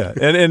taken. Yeah,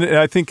 and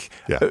I think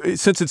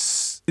since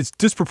it's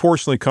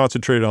disproportionately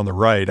concentrated on the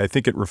right, I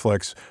think it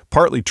reflects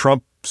partly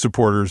Trump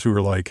supporters who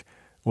are like,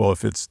 well,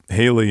 if it's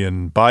Haley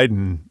and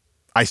Biden,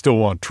 I still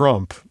want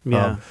Trump.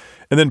 Yeah.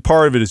 And then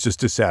part of it is just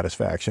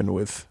dissatisfaction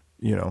with,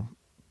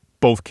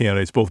 both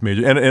candidates, both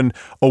major, and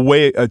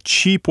a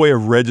cheap way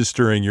of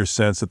registering your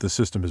sense that the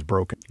system is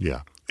broken.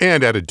 Yeah.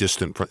 And at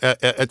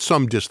at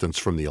some distance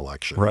from the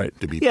election. Right.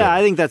 To be fair.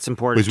 I think that's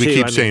important because we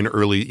keep saying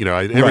early,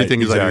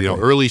 everything is like,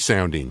 early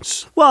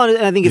soundings. Well, and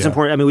I think it's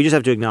important. I mean, we just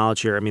have to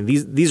acknowledge here. I mean,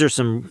 these are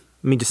some.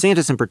 I mean,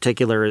 DeSantis in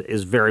particular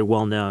is very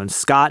well known.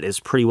 Scott is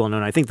pretty well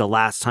known. I think the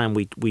last time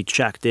we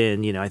checked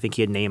in, I think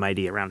he had name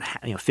ID around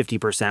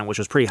 50%, which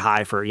was pretty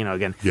high for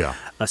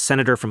a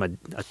senator from a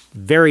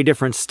very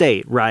different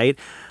state, right?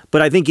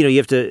 But I think you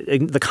have to.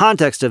 The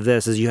context of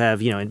this is you have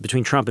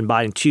between Trump and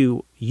Biden,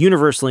 two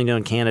universally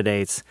known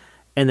candidates,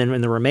 and then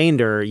in the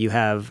remainder you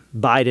have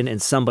Biden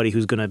and somebody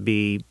who's going to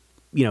be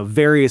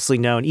variously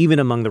known even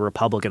among the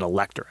Republican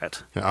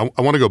electorate. Yeah,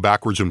 I want to go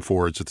backwards and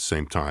forwards at the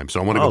same time. So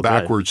I want to go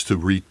backwards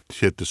to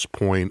hit this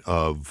point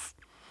of,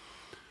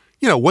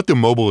 what the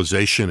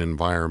mobilization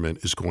environment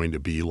is going to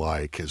be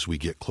like as we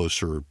get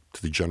closer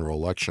to the general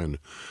election.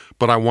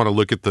 But I want to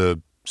look at the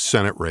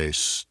Senate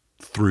race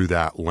through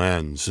that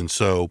lens. And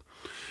so,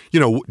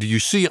 do you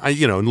see,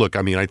 and look,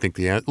 I mean, I think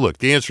the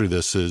answer to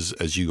this is,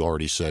 as you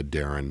already said,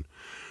 Daron,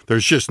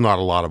 there's just not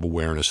a lot of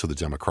awareness of the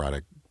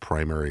Democratic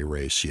primary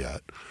race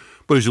yet.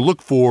 But as you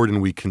look forward and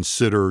we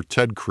consider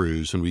Ted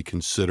Cruz and we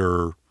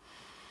consider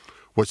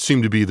what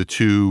seem to be the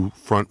two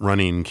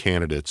front-running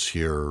candidates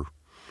here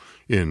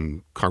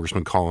in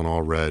Congressman Colin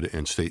Allred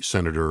and State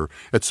Senator,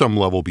 at some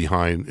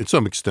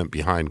extent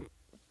behind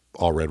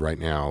Allred right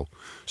now,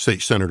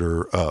 State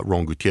Senator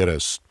Ron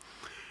Gutierrez.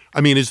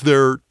 I mean, is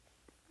there,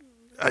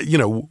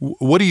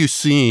 what are you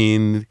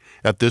seeing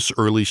at this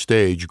early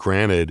stage,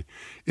 granted,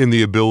 in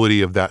the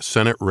ability of that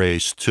Senate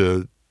race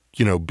to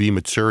be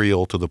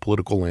material to the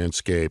political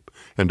landscape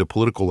and to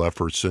political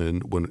efforts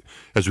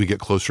as we get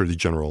closer to the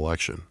general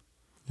election?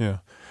 Yeah.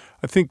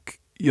 I think,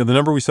 the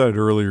number we cited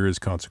earlier is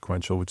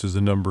consequential, which is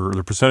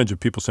the percentage of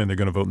people saying they're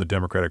going to vote in the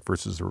Democratic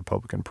versus the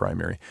Republican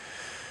primary.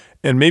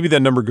 And maybe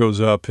that number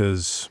goes up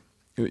as,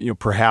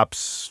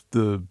 perhaps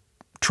the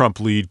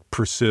Trump lead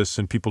persists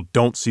and people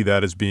don't see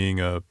that as being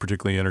a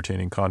particularly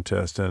entertaining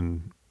contest,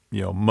 and,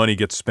 money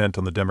gets spent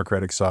on the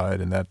Democratic side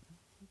and that,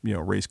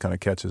 race kind of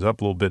catches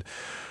up a little bit.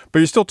 But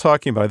you're still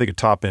talking about, I think, a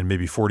top end,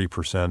 maybe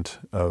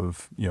 40%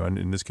 of, and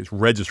in this case,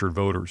 registered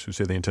voters who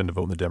say they intend to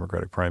vote in the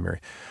Democratic primary.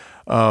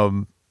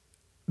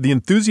 The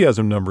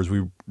enthusiasm numbers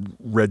we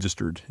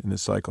registered in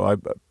this cycle, I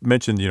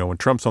mentioned, when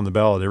Trump's on the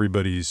ballot,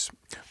 everybody's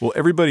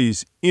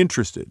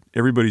interested,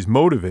 everybody's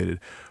motivated.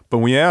 But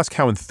when we ask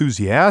how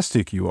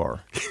enthusiastic you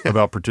are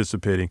about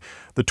participating,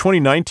 the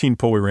 2019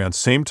 poll we ran,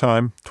 same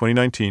time,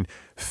 2019,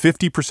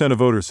 50% of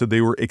voters said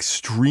they were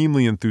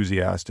extremely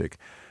enthusiastic.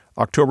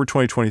 October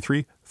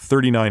 2023,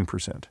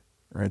 39%.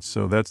 Right,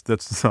 so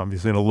that's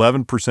obviously an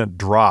 11%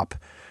 drop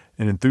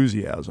in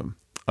enthusiasm.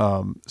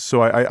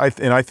 So I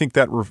think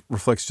that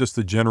reflects just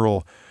the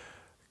general,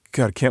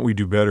 God, can't we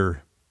do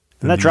better?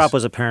 And that drop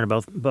was apparent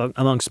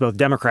amongst both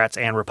Democrats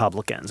and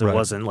Republicans. It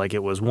wasn't like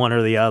it was one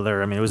or the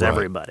other. I mean, it was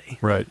everybody.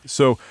 Right.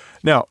 So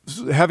now,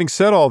 having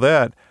said all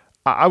that,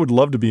 I would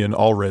love to be in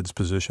Allred's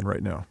position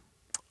right now.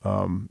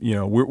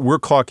 We're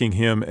clocking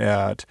him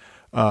at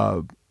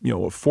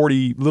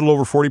 40, little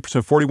over 40%,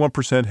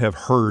 41% have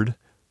heard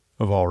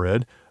of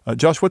Allred.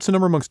 Josh, what's the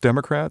number amongst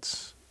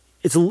Democrats?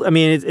 It's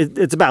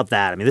about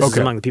that. I mean, this is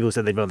among the people who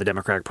said they'd vote in the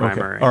Democratic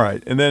primary. Okay. All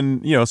right. And then,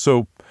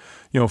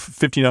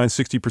 59,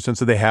 60%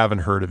 said they haven't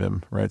heard of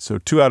him, right? So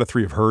 2 out of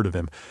 3 have heard of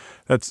him.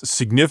 That's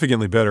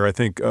significantly better. I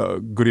think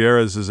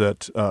Gutierrez is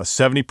at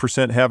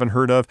 70% haven't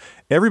heard of.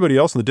 Everybody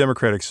else on the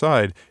Democratic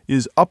side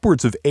is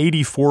upwards of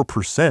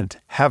 84%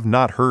 have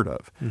not heard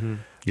of. Mm-hmm.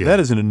 Yeah. That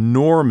is an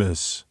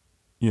enormous,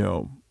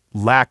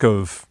 lack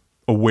of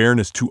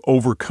awareness to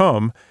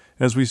overcome.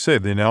 As we say,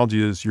 the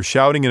analogy is you're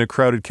shouting in a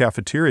crowded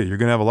cafeteria. You're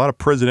going to have a lot of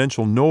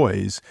presidential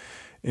noise,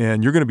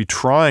 and you're going to be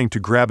trying to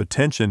grab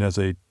attention as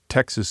a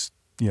Texas,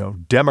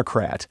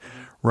 Democrat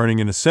running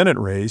in a Senate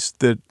race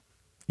that,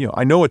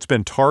 I know it's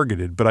been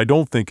targeted, but I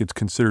don't think it's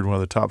considered one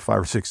of the top 5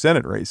 or 6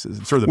 Senate races.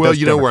 It's sort of the well, best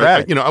you know,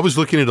 Democratic. where I was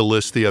looking at a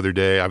list the other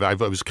day. I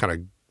was kind of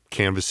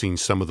canvassing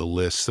some of the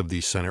lists of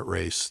these Senate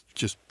race,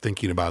 just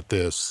thinking about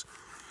this.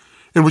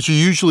 And what you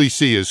usually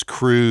see is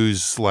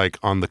Cruz like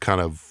on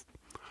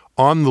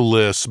the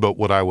list, but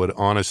what I would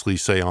honestly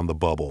say on the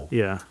bubble.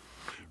 Yeah.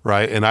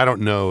 Right. And I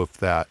don't know if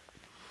that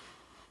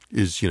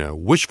is,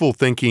 wishful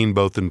thinking,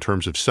 both in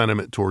terms of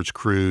sentiment towards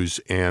Cruz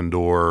and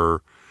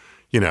or,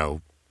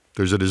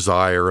 there's a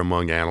desire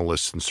among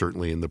analysts and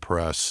certainly in the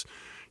press,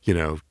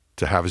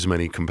 to have as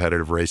many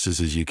competitive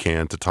races as you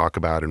can to talk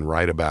about and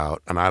write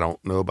about. And I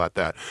don't know about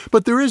that.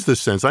 But there is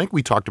this sense, I think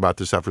we talked about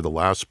this after the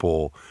last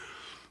poll,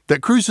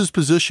 that Cruz's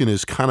position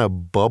is kind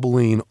of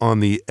bubbling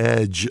on the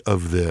edge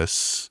of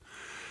this,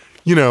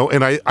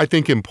 and I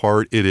think in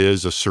part it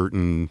is a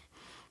certain,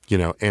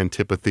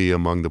 antipathy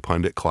among the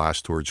pundit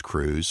class towards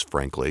Cruz,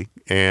 frankly.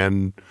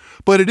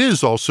 But it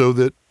is also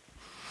that,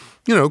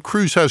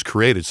 Cruz has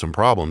created some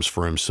problems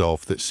for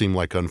himself that seem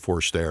like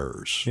unforced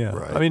errors. Yeah.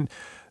 Right? I mean,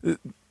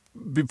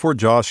 before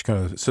Josh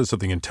kind of says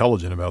something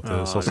intelligent about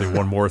this, I'll say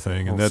one more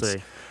thing. And that's,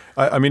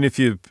 I mean, if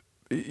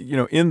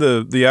in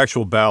the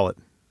actual ballot,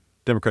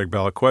 Democratic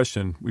ballot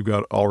question, we've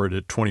got Allred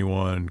at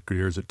 21,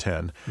 Greer's at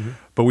 10. Mm-hmm.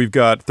 But we've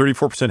got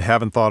 34%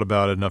 haven't thought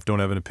about it enough, don't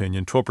have an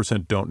opinion,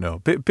 12% don't know.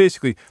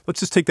 Basically, let's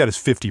just take that as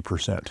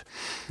 50%,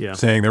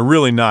 saying they're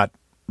really not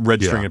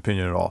registering an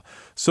opinion at all.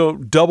 So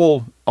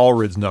double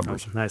Allred's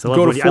numbers. Oh, nice. I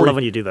love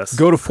when you do this.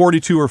 Go to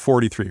 42 or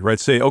 43, right?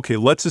 Say, okay,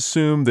 let's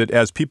assume that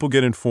as people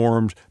get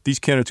informed, these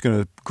candidates are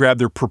going to grab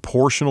their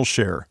proportional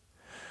share.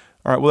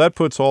 All right, well, that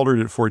puts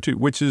Allred at 42,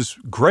 which is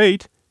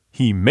great.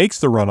 He makes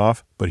the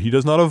runoff, but he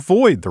does not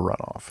avoid the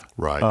runoff.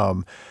 Right.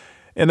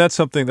 And that's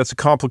a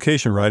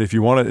complication, right? If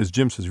you want to, as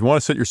Jim says, if you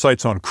want to set your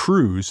sights on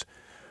Cruz,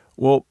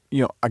 well,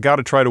 I got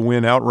to try to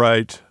win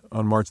outright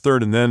on March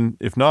 3rd. And then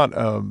if not,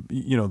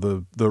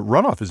 the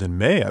runoff is in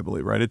May, I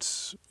believe, right?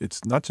 It's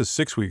not just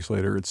 6 weeks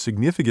later. It's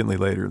significantly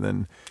later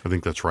than I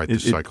think that's right.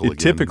 This cycle it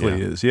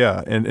typically is.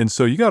 Yeah. And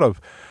so you got to,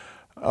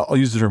 I'll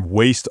use the term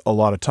waste a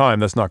lot of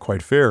time. That's not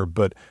quite fair,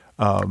 but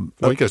you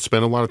got to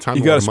spend a lot of time.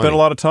 You got to spend a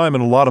lot of time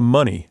and a lot of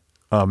money.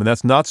 And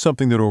that's not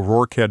something that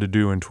O'Rourke had to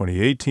do in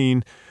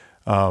 2018.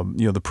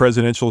 The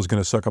presidential is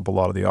going to suck up a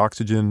lot of the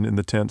oxygen in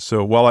the tent.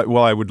 So while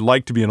I would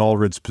like to be in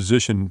Allred's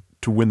position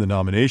to win the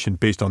nomination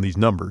based on these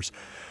numbers,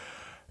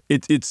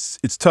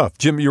 it's tough.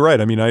 Jim, you're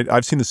right. I mean,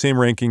 I've seen the same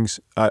rankings.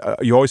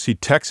 You always see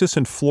Texas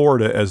and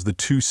Florida as the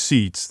 2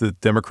 seats that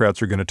Democrats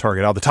are going to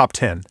target out of the top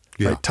 10.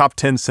 Yeah. Right? Top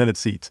 10 Senate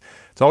seats.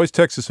 It's always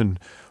Texas and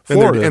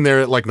Florida. And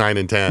they're at like 9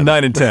 and 10.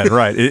 9 and 10,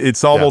 right.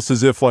 It's almost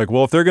as if like,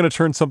 well, if they're going to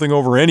turn something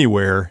over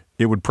anywhere,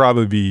 it would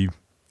probably be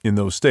in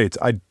those states.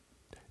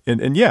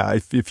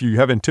 If you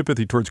have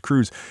antipathy towards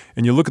Cruz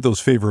and you look at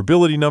those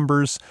favorability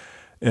numbers,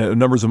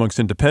 numbers amongst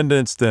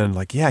independents, then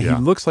he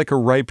looks like a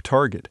ripe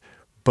target.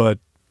 But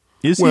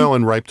is he? Well,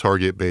 and ripe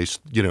target based,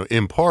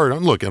 in part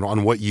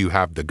on what you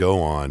have to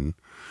go on,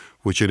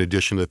 which in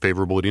addition to the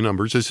favorability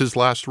numbers is his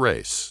last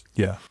race.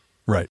 Yeah,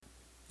 right.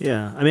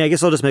 Yeah. I mean, I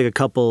guess I'll just make a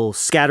couple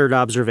scattered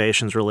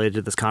observations related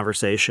to this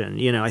conversation.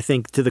 I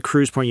think to the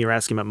Cruz point, you were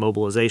asking about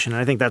mobilization.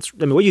 And I think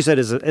what you said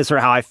is sort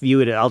of how I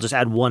view it. I'll just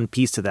add one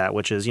piece to that,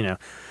 which is,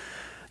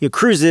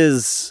 Cruz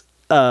is,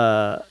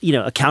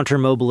 a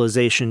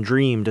counter-mobilization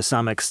dream to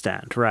some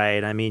extent,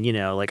 right? I mean,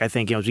 I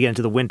think, as we get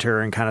into the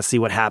winter and kind of see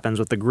what happens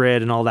with the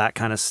grid and all that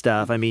kind of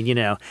stuff, I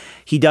mean,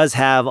 he does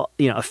have,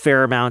 a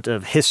fair amount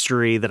of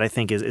history that I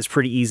think is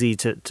pretty easy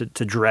to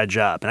dredge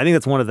up. And I think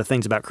that's one of the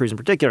things about Cruz in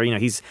particular.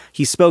 He's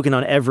spoken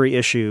on every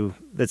issue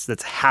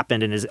that's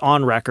happened and is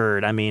on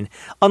record. I mean,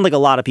 unlike a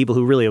lot of people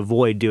who really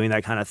avoid doing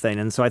that kind of thing.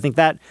 And so I think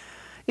that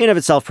in of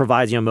itself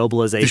provides,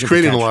 mobilization. He's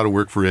creating potential. a lot of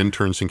work for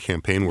interns and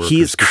campaign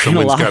workers.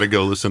 Someone's got to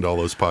go listen to all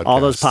those podcasts. All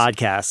those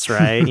podcasts,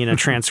 right?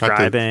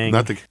 Transcribing.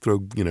 not to throw,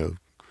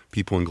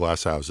 people in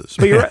glass houses.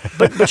 But you're right.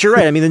 But you're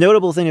right. I mean, the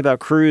notable thing about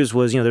Cruz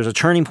was, there's a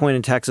turning point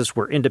in Texas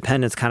where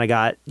independents kind of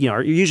got,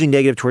 are usually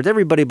negative towards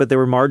everybody, but they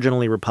were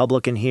marginally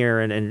Republican here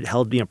and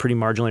held, pretty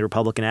marginally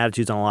Republican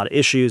attitudes on a lot of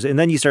issues. And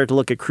then you start to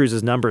look at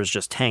Cruz's numbers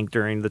just tanked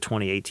during the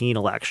 2018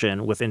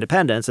 election with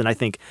independents. And I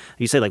think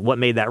you say, what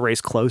made that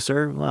race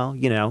closer? Well,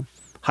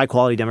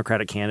 high-quality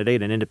Democratic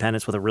candidate and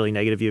independents with a really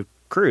negative view of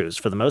Cruz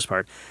for the most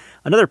part.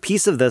 Another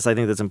piece of this I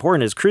think that's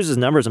important is Cruz's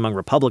numbers among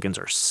Republicans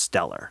are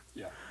stellar.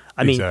 Yeah.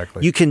 I mean,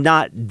 you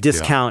cannot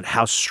discount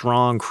how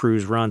strong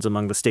Cruz runs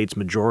among the state's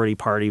majority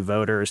party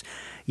voters.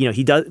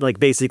 He does,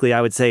 basically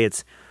I would say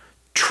it's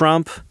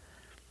Trump,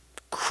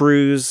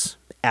 Cruz,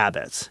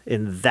 Abbott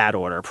in that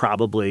order,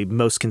 probably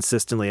most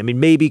consistently. I mean,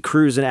 maybe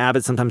Cruz and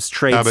Abbott sometimes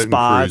trade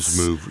spots.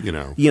 And Cruz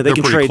move, they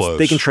can trade. Close.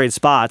 They can trade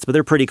spots, but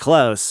they're pretty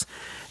close.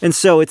 And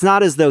so it's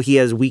not as though he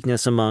has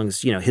weakness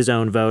amongst, his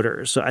own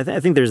voters. So I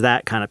think there's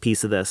that kind of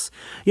piece of this.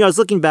 I was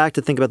looking back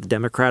to think about the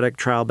Democratic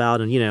trial ballot,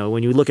 and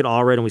when you look at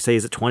Allred and we say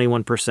he's at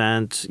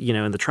 21%,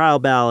 in the trial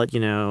ballot,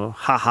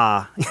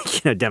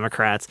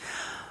 Democrats.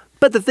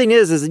 But the thing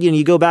is,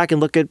 you go back and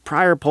look at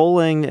prior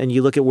polling and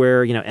you look at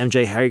where,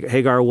 MJ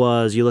Hagar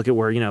was, you look at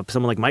where,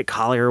 someone like Mike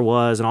Collier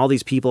was, and all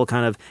these people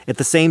kind of at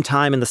the same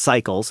time in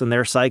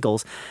their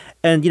cycles.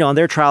 And, on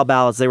their trial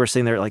ballots, they were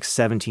sitting there at like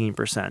 17%,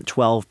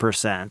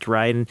 12%,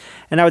 right?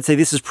 And I would say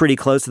this is pretty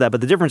close to that.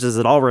 But the difference is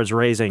that Allred's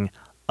raising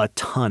a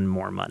ton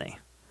more money,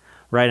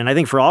 right? And I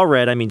think for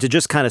Allred, to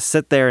just kind of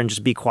sit there and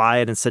just be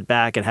quiet and sit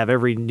back and have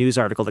every news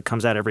article that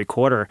comes out every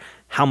quarter,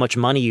 how much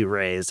money you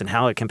raised and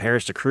how it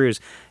compares to Cruz,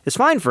 is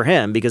fine for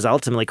him because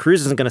ultimately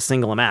Cruz isn't going to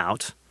single him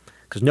out.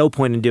 There's no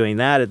point in doing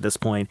that at this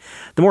point.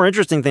 The more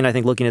interesting thing, I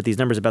think, looking at these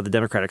numbers about the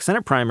Democratic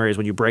Senate primary is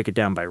when you break it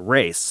down by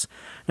race.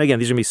 Now, again,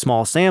 these are going to be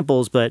small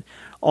samples, but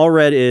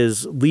Allred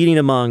is leading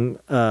among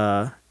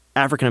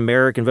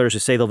African-American voters who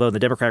say they'll vote in the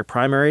Democratic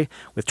primary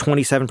with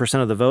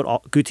 27% of the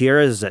vote.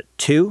 Gutierrez is at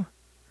 2.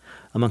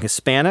 Among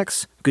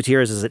Hispanics,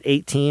 Gutierrez is at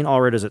 18.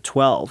 Allred is at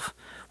 12.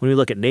 When we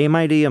look at name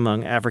ID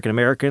among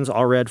African-Americans,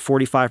 Allred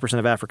 45%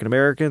 of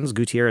African-Americans,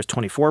 Gutierrez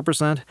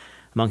 24%.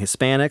 Among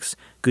Hispanics,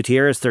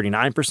 Gutierrez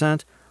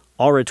 39%.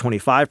 Allred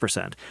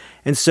 25%.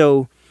 And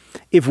so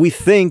if we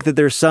think that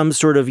there's some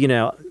sort of,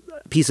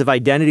 piece of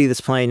identity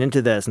that's playing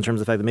into this in terms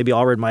of the fact that maybe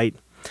Allred might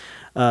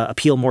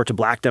appeal more to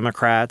black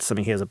Democrats.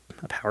 He has a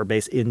power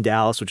base in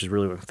Dallas, which is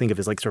really what I think of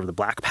as like sort of the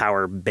black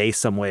power base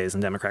some ways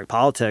in Democratic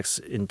politics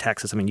in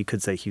Texas. You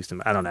could say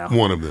Houston. I don't know.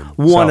 One of them.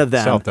 One of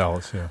them. South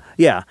Dallas, yeah.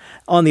 Yeah.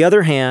 On the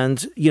other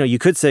hand, you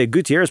could say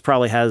Gutierrez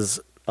probably has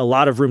a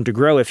lot of room to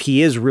grow if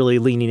he is really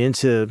leaning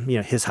into,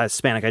 his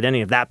Hispanic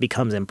identity, if that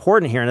becomes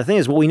important here. And the thing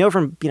is, what we know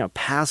from,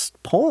 past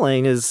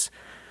polling is,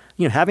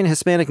 having a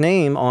Hispanic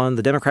name on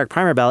the Democratic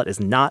primary ballot is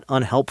not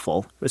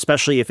unhelpful,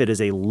 especially if it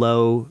is a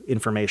low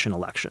information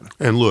election.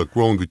 And look,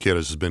 Roland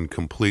Gutierrez has been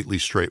completely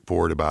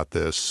straightforward about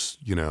this.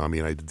 I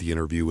did the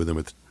interview with him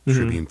at the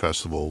Tribune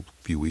Festival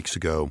a few weeks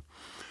ago.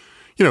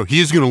 He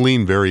is going to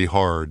lean very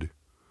hard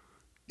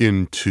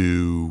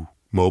into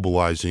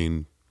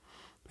mobilizing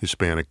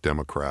Hispanic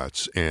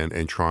Democrats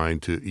and trying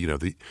to,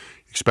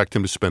 expect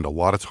him to spend a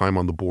lot of time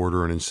on the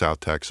border and in South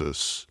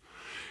Texas.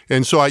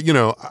 And so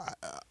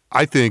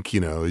I think,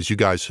 as you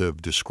guys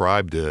have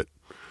described it,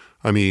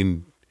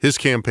 his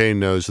campaign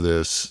knows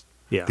this.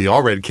 Yeah. The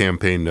Allred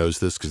campaign knows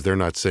this because they're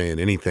not saying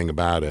anything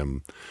about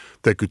him,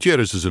 that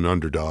Gutierrez is an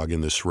underdog in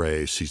this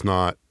race. He's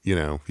not,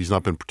 he's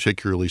not been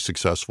particularly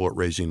successful at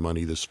raising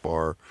money this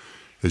far,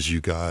 as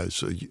you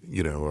guys,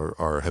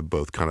 have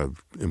both kind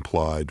of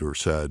implied or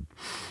said.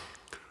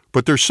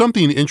 But there's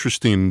something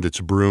interesting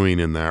that's brewing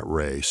in that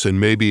race, and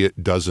maybe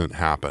it doesn't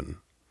happen,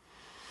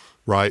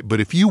 right? But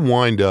if you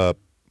wind up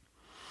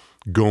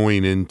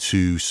going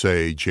into,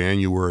 say,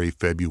 January,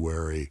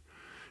 February,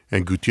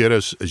 and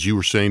Gutierrez, as you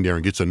were saying,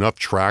 Daron, gets enough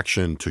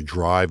traction to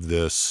drive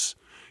this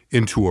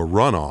into a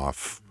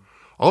runoff,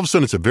 all of a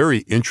sudden it's a very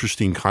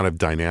interesting kind of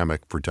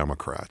dynamic for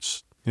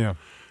Democrats. Yeah.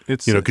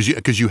 It's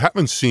because you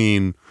haven't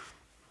seen,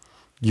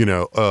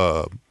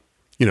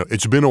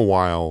 it's been a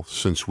while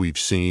since we've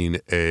seen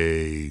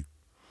I'm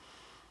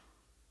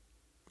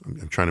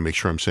trying to make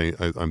sure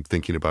I'm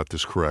thinking about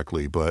this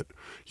correctly, but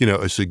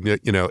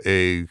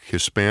a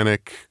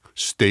Hispanic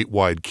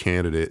statewide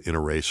candidate in a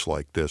race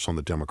like this on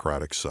the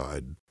Democratic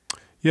side.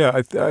 Yeah,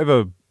 I have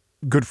a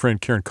good friend,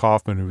 Karen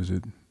Kaufman, who was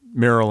at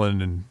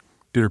Maryland and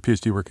did her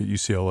PhD work at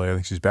UCLA. I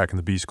think she's back in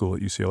the B school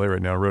at UCLA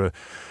right now. Wrote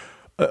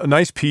a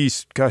nice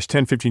piece,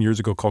 10, 15 years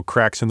ago called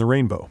Cracks in the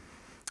Rainbow.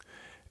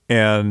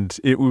 And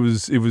it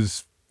was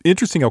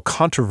interesting how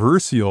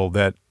controversial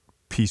that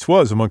piece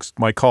was amongst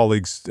my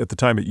colleagues at the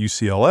time at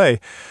UCLA,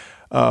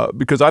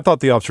 because I thought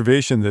the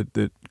observation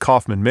that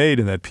Kaufman made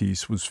in that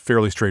piece was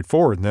fairly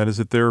straightforward, and that is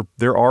that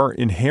there are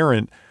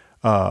inherent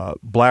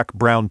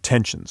black-brown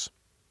tensions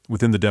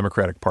within the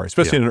Democratic Party,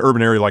 especially in an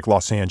urban area like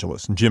Los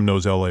Angeles. And Jim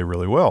knows L.A.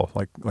 really well,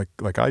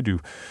 like I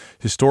do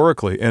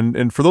historically.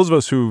 And for those of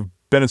us who've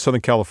been in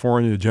Southern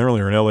California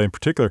generally, or in L.A. in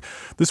particular,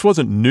 this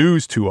wasn't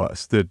news to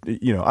us. That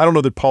I don't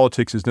know that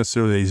politics is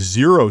necessarily a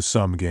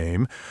zero-sum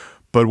game,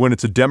 but when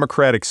it's a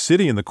Democratic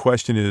city and the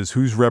question is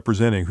who's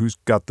representing, who's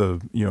got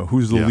the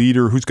who's the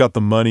leader, who's got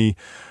the money,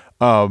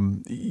 there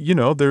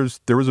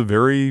was a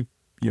very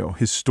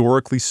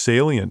historically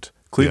salient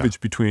cleavage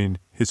between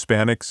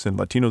Hispanics and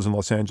Latinos in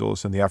Los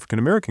Angeles and the African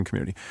American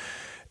community.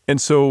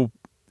 And so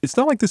it's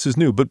not like this is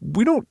new, but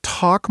we don't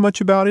talk much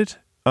about it.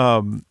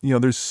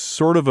 There's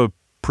sort of a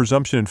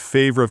presumption in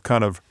favor of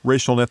kind of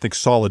racial and ethnic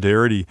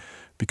solidarity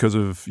because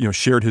of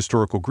shared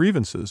historical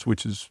grievances,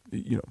 which is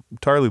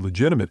entirely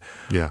legitimate.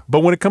 Yeah.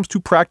 But when it comes to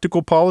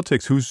practical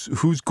politics,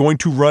 who's going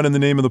to run in the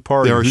name of the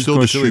party? There are still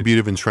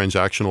distributive and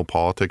transactional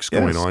politics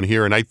going on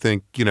here, and I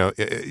think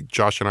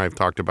Josh and I have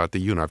talked about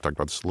you and I have talked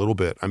about this a little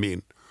bit. I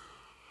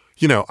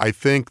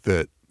think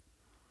that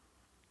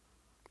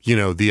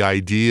the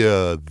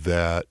idea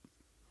that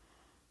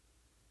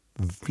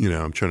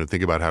I'm trying to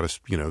think about how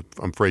to,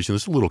 I'm phrasing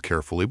this a little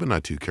carefully, but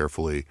not too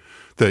carefully,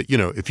 that,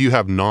 if you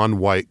have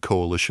non-white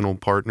coalitional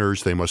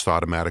partners, they must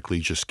automatically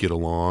just get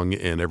along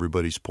and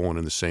everybody's pulling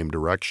in the same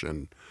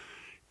direction,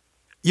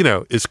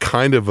 is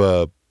kind of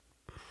a,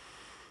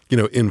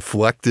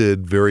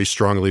 inflected very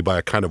strongly by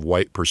a kind of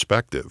white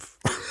perspective.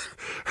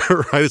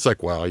 right? It's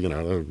like, well,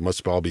 it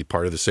must all be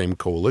part of the same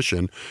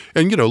coalition.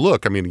 And,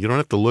 look, I mean, you don't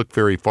have to look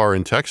very far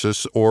in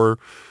Texas or,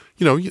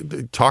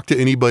 talk to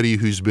anybody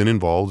who's been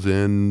involved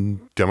in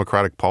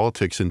Democratic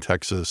politics in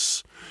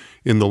Texas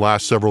in the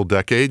last several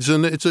decades,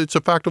 and it's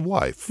a fact of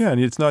life. Yeah, and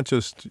it's not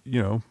just,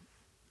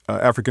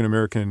 African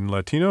American and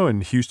Latino.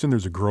 In Houston,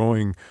 there's a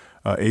growing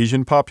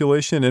Asian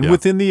population, and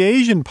within the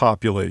Asian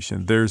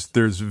population, there's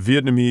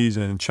Vietnamese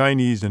and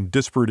Chinese and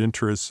disparate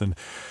interests,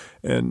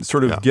 and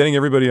sort of getting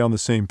everybody on the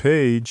same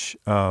page,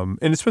 and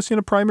especially in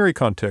a primary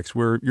context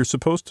where you're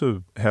supposed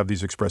to have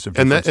these expressive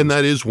differences. And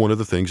that is one of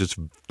the things that's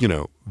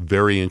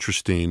very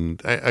interesting.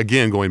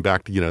 Again, going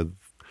back to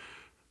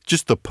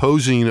just the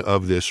posing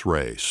of this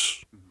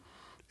race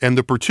and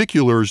the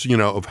particulars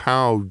of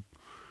how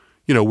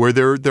where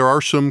there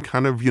are some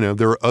kind of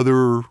there are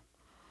other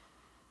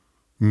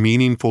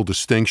meaningful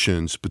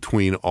distinctions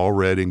between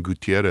Allred and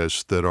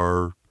Gutierrez that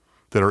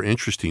are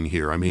interesting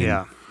here. I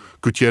mean,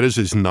 Gutierrez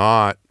is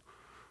not.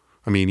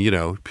 I mean,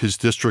 his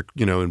district,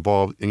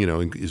 involved,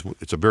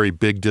 it's a very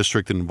big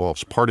district that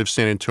involves part of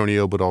San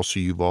Antonio, but also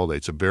Uvalde.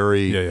 It's a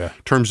very, in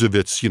terms of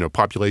its,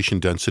 population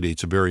density,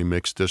 it's a very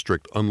mixed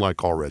district, unlike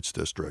Allred's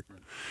district.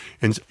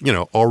 And,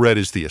 Allred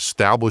is the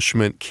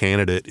establishment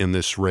candidate in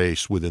this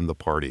race within the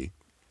party.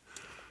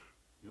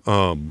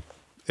 And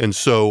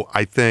so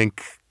I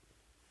think,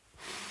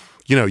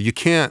 you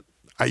can't,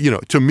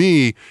 to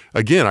me,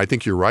 again, I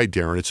think you're right,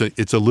 Daron.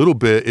 It's a little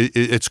bit.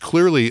 It's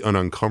clearly an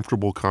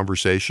uncomfortable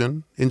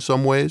conversation in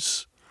some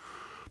ways,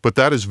 but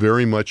that is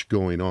very much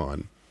going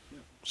on.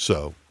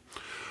 So,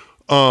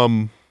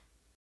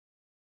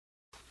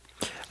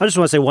 I just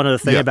want to say one other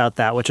thing about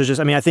that, which is just,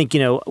 I think,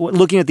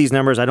 looking at these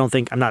numbers, I'm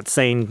not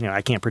saying,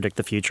 I can't predict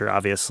the future,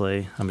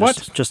 obviously. I'm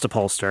just a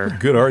pollster. How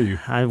good are you?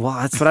 Well,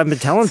 that's what I've been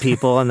telling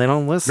people, and they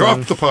don't listen.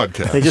 Drop the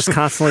podcast. They just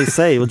constantly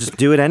say, we'll just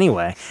do it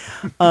anyway.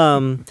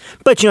 But,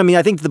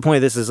 I think the point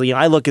of this is,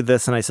 I look at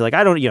this and I say,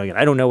 I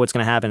don't know what's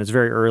going to happen. It's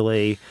very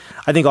early.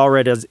 I think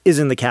Allred is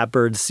in the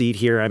catbird seat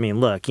here. I mean,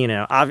 look,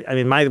 what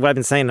I've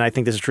been saying, and I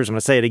think this is true, so I'm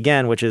going to say it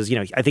again, which is,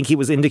 I think he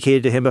was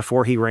indicated to him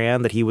before he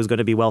ran that he was going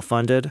to be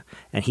well-funded,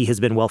 and he has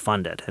been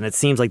well-funded. And it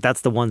seems like that's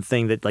the one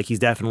thing that he's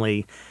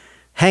definitely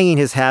hanging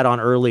his hat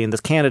on early in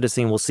this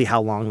candidacy, and we'll see how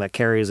long that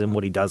carries and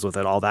what he does with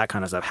it, all that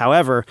kind of stuff.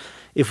 However,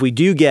 if we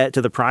do get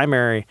to the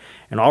primary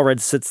and Allred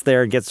sits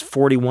there and gets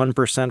 41%,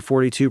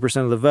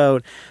 42% of the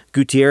vote,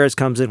 Gutierrez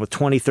comes in with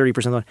 20, 30%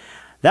 of the vote,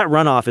 that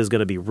runoff is going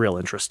to be real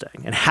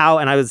interesting. And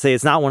I would say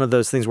it's not one of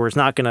those things where it's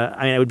not going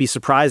to, it would be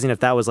surprising if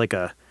that was like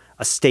a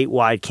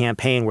statewide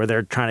campaign where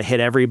they're trying to hit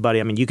everybody.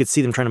 You could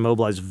see them trying to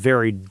mobilize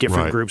very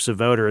different groups of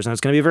voters. And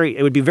it's going to be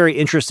it would be very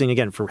interesting,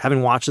 again, for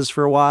having watched this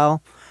for a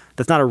while.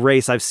 That's not a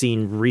race I've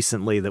seen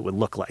recently that would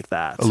look like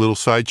that. A little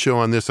sideshow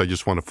on this, I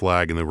just want to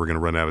flag, and then we're going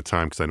to run out of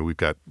time because I know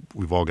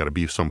we've all got to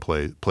be some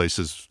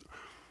places.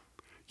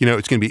 It's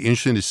going to be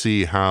interesting to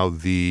see how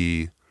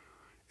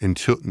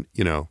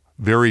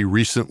very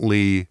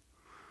recently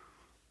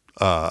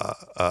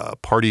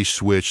party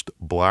switched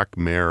black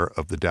mayor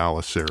of the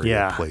Dallas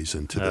area plays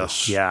into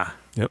this. Yeah.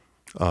 Yep.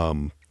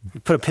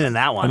 Put a pin in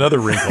that one. Another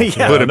wrinkle.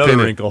 Put another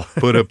wrinkle.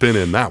 Put a pin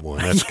in that one.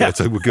 That's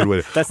a good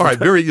way to. All right.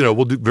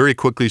 We'll do very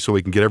quickly so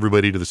we can get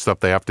everybody to the stuff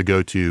they have to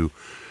go to.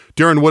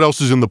 Daron, what else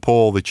is in the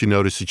poll that you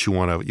notice that you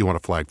want to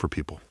flag for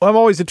people? Well, I'm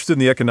always interested in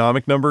the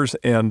economic numbers,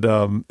 and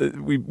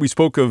we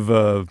spoke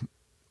of.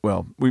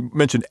 We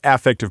mentioned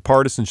affective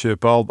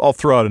partisanship. I'll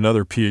throw out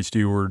another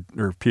PhD word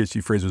or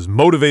PhD phrase was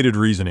motivated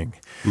reasoning.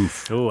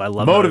 Oof. Oh, I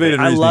love motivated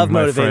reasoning. I love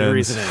motivated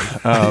reasoning.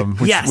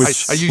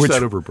 Yes. I used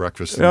that over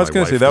breakfast. I was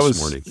going to say that was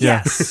morning.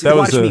 Yes. That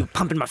was was me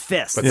pumping my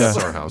fist. But that's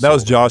our house. That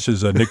was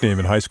Josh's nickname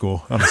in high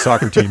school on the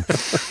soccer team.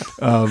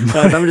 I'm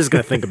just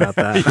going to think about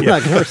that. I'm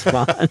not going to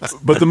respond.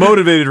 But the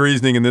motivated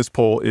reasoning in this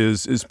poll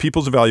is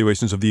people's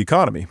evaluations of the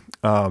economy.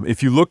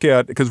 If you look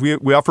at, because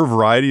we offer a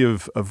variety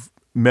of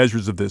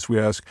measures of this. We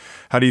ask,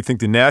 how do you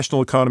think the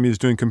national economy is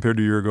doing compared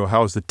to a year ago?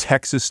 How is the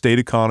Texas state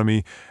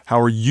economy?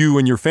 How are you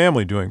and your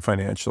family doing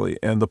financially?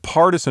 And the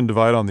partisan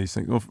divide on these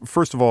things. Well,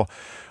 first of all,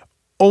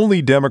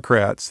 only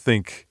Democrats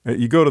think,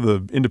 you go to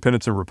the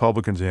independents and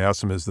Republicans and ask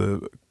them, is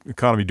the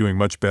economy doing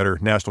much better,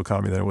 national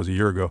economy, than it was a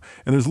year ago?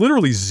 And there's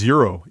literally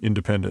zero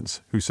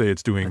independents who say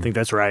it's doing I think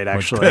that's right,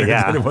 actually. Much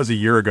better than it was a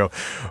year ago.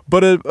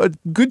 But a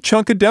good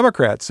chunk of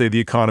Democrats say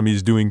the economy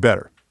is doing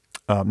better.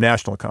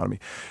 National economy.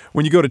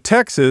 When you go to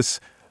Texas,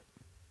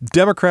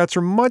 Democrats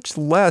are much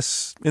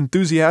less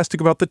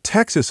enthusiastic about the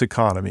Texas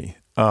economy.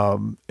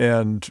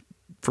 And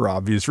for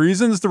obvious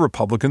reasons, the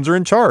Republicans are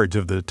in charge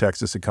of the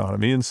Texas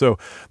economy. And so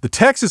the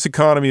Texas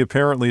economy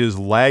apparently is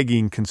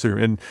lagging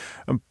considerably. And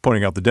I'm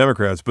pointing out the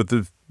Democrats, but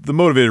the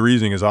motivated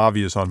reasoning is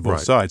obvious on both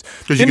sides.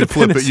 Because you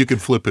can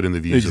flip it in the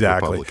views of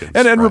Republicans.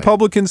 And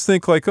Republicans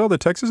think the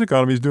Texas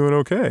economy is doing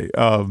okay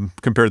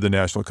compared to the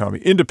national economy.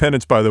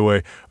 Independents, by the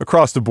way,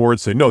 across the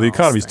board say, no, the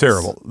economy is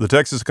terrible. The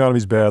Texas economy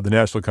is bad. The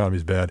national economy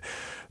is bad.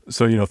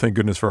 So, thank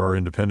goodness for our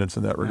independence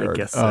in that regard.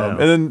 I guess so.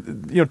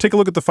 And then, take a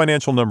look at the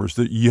financial numbers.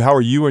 How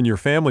are you and your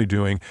family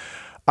doing?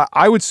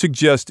 I would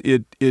suggest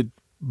it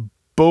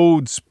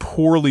bodes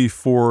poorly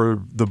for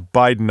the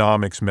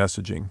Bidenomics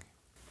messaging.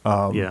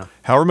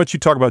 However much you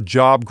talk about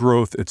job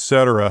growth, et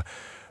cetera,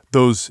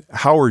 those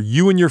how are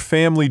you and your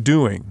family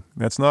doing?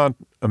 That's not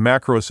a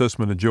macro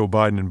assessment of Joe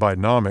Biden and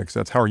Bidenomics.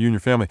 That's how are you and your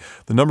family.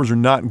 The numbers are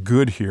not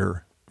good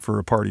here for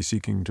a party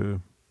seeking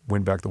to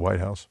win back the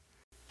White House.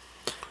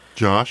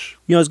 Josh?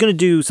 I was going to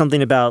do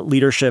something about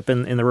leadership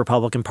in the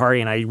Republican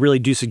Party, and I really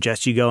do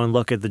suggest you go and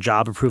look at the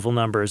job approval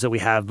numbers that we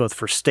have both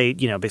for state,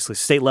 basically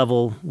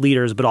state-level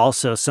leaders, but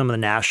also some of the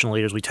national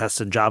leaders. We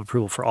tested job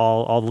approval for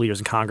all the leaders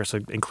in Congress,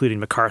 including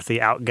McCarthy,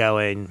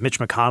 outgoing. Mitch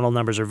McConnell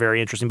numbers are very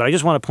interesting. But I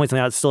just want to point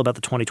something out still about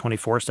the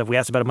 2024 stuff. We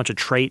asked about a bunch of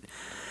trait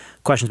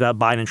questions about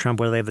Biden and Trump,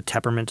 whether they have the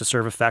temperament to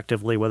serve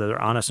effectively, whether they're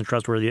honest and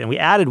trustworthy. And we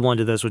added one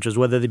to this, which is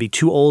whether they'd be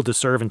too old to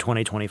serve in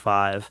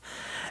 2025.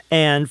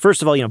 And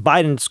first of all,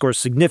 Biden scores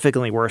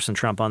significantly worse than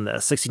Trump on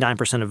this.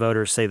 69% of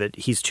voters say that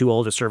he's too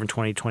old to serve in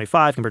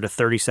 2025 compared to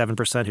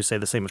 37% who say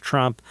the same of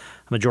Trump.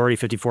 A majority,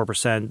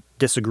 54%,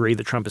 disagree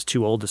that Trump is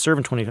too old to serve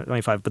in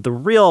 2025. But the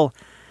real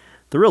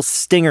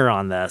stinger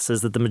on this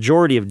is that the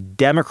majority of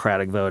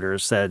Democratic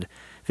voters said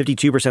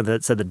 52%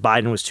 that said that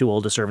Biden was too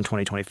old to serve in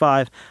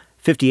 2025.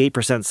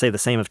 58% say the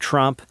same of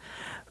Trump.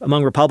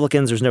 Among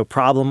Republicans, there's no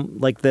problem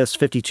like this.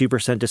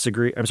 52%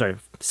 disagree.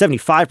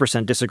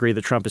 75% disagree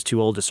that Trump is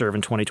too old to serve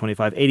in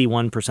 2025.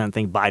 81%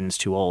 think Biden's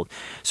too old.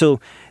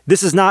 So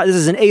this is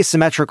an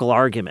asymmetrical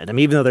argument.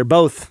 Even though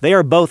they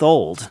are both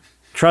old.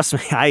 Trust me,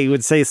 I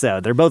would say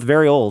so. They're both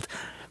very old.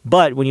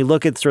 But when you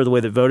look at sort of the way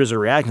that voters are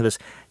reacting to this,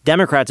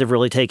 Democrats have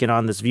really taken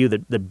on this view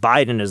that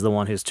Biden is the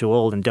one who's too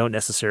old and don't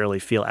necessarily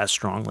feel as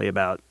strongly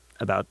about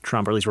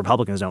Trump, or at least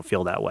Republicans don't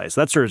feel that way.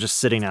 So that's sort of just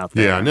sitting out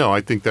there. Yeah, no,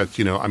 I think that's,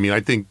 I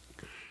think,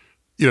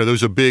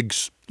 there's a big,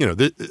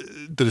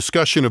 the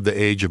discussion of the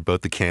age of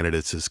both the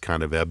candidates has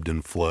kind of ebbed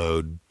and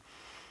flowed,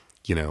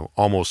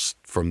 almost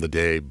from the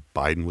day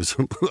Biden was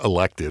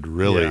elected,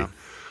 really.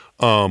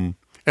 Yeah.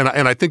 And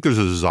I think there's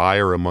a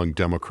desire among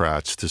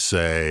Democrats to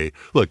say,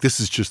 look, this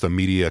is just a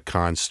media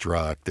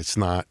construct. This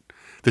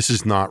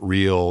is not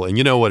real. And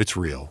you know what? It's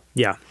real.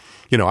 Yeah.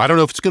 I don't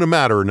know if it's going to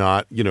matter or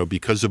not,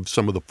 because of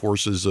some of the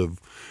forces of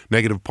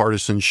negative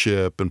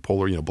partisanship and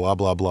polar, blah,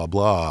 blah, blah,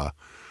 blah.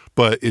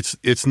 But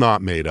it's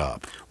not made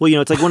up. Well,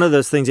 it's like one of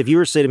those things. If you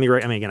were to say to me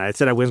again, I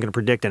said I wasn't going to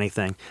predict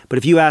anything. But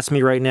if you asked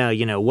me right now,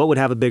 what would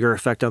have a bigger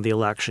effect on the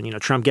election?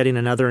 Trump getting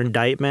another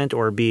indictment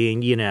or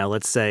being,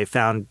 let's say,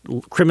 found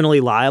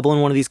criminally liable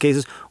in one of these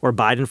cases, or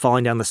Biden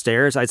falling down the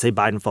stairs, I'd say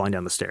Biden falling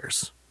down the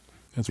stairs.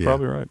 That's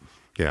probably right.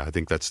 Yeah, I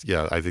think that's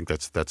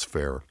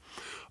fair.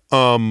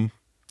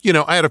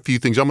 I had a few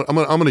things. I'm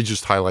going to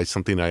just highlight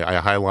something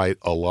I highlight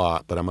a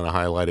lot, but I'm going to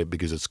highlight it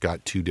because it's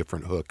got two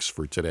different hooks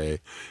for today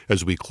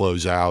as we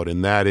close out,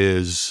 and that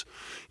is,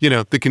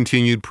 the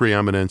continued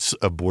preeminence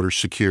of border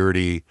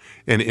security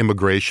and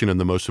immigration, and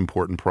the most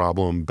important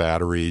problem,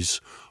 batteries,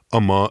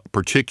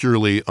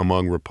 particularly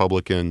among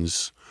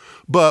Republicans,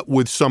 but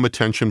with some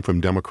attention from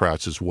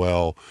Democrats as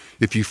well.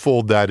 If you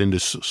fold that into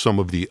some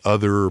of the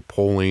other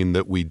polling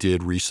that we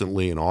did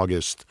recently in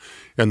August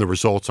and the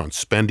results on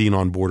spending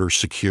on border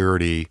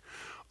security,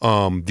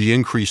 the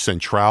increased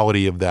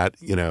centrality of that,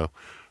 and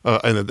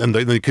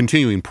the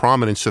continuing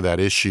prominence of that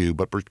issue,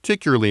 but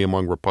particularly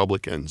among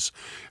Republicans.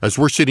 As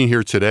we're sitting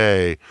here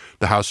today,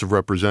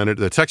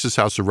 the Texas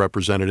House of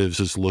Representatives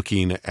is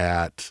looking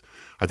at,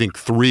 I think,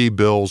 3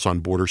 bills on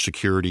border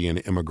security and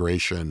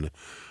immigration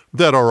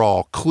that are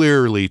all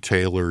clearly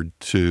tailored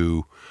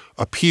to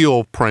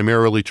appeal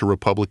primarily to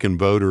Republican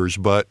voters,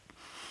 but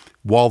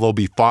while they'll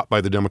be fought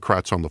by the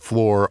Democrats on the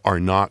floor,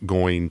 are not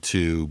going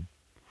to,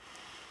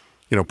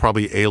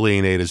 probably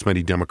alienate as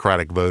many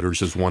Democratic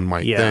voters as one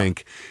might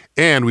think.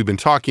 And we've been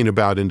talking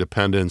about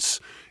independence,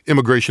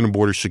 immigration and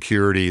border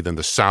security, then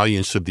the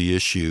salience of the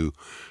issue,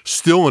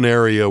 still an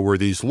area where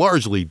these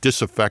largely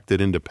disaffected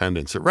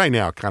independents that right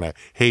now kind of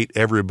hate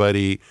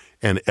everybody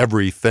and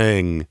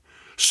everything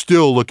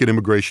still look at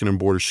immigration and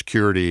border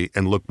security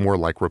and look more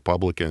like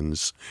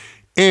Republicans.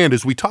 And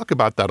as we talk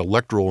about that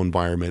electoral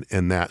environment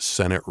in that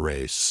Senate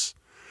race,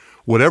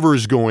 whatever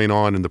is going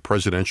on in the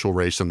presidential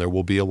race, and there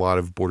will be a lot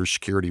of border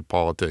security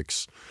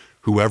politics,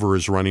 whoever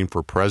is running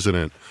for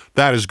president,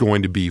 that is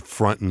going to be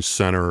front and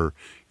center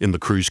in the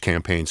Cruz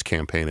campaign's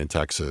campaign in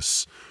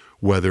Texas,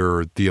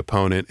 whether the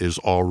opponent is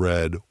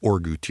Allred or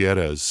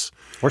Gutierrez.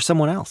 Or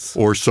someone else.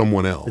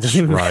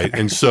 Right?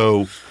 And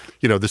so,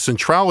 the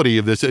centrality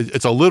of this,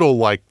 it's a little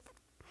like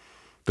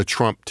the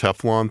Trump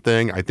Teflon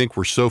thing. I think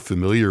we're so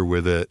familiar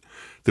with it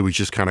that we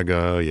just kind of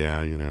go,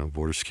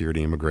 border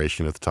security,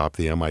 immigration at the top of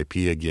the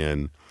MIP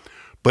again.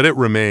 But it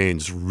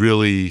remains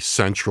really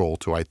central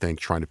to, I think,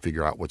 trying to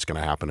figure out what's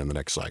going to happen in the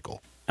next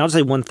cycle. I'll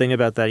say one thing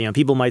about that.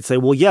 People might say,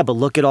 well, yeah, but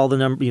look at all the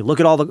look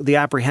at all the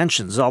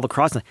apprehensions, all the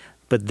crossing.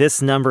 But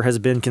this number has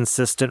been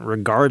consistent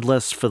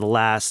regardless for the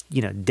last,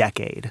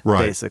 decade,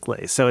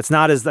 basically. So it's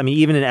not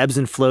even in ebbs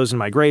and flows in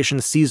migration,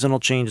 seasonal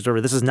changes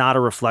over. This is not a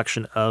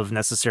reflection of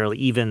necessarily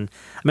even,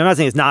 I'm not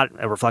saying it's not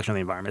a reflection of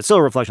the environment. It's still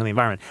a reflection of the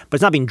environment, but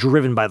it's not being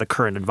driven by the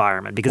current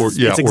environment because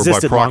it's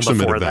existed or by proximate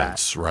long before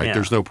events, that. right? Yeah.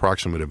 There's no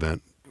proximate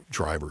event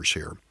drivers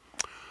here.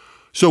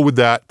 So with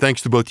that,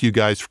 thanks to both of you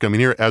guys for coming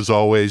here. As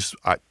always,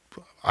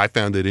 I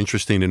found it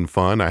interesting and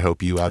fun. I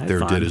hope you out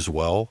there did as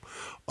well.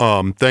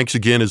 Thanks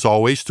again, as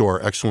always, to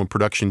our excellent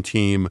production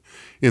team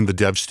in the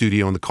Dev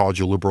Studio in the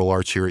College of Liberal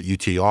Arts here at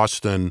UT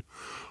Austin.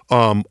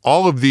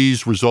 All of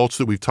these results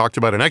that we've talked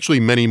about, and actually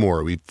many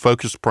more, we've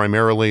focused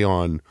primarily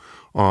on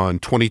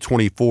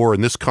 2024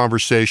 in this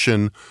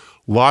conversation.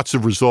 Lots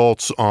of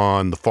results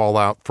on the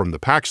fallout from the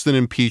Paxton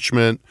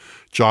impeachment,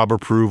 job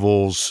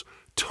approvals,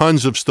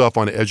 tons of stuff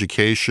on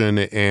education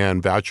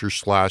and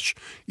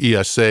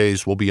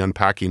voucher/ESAs. We'll be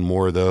unpacking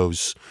more of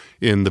those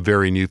in the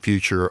very near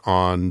future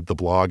on the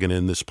blog and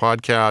in this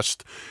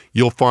podcast.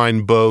 You'll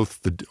find all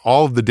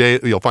of the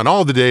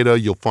data.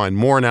 You'll find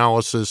more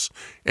analysis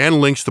and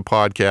links to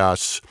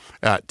podcasts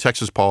at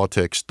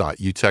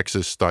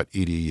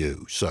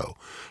texaspolitics.utexas.edu. So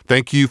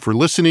thank you for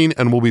listening,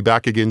 and we'll be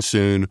back again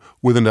soon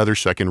with another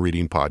Second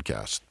Reading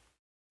podcast.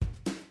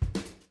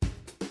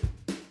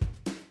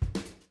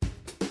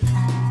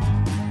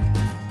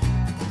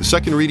 The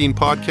Second Reading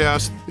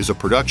Podcast is a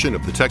production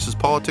of the Texas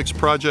Politics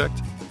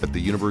Project at the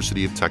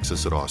University of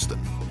Texas at Austin.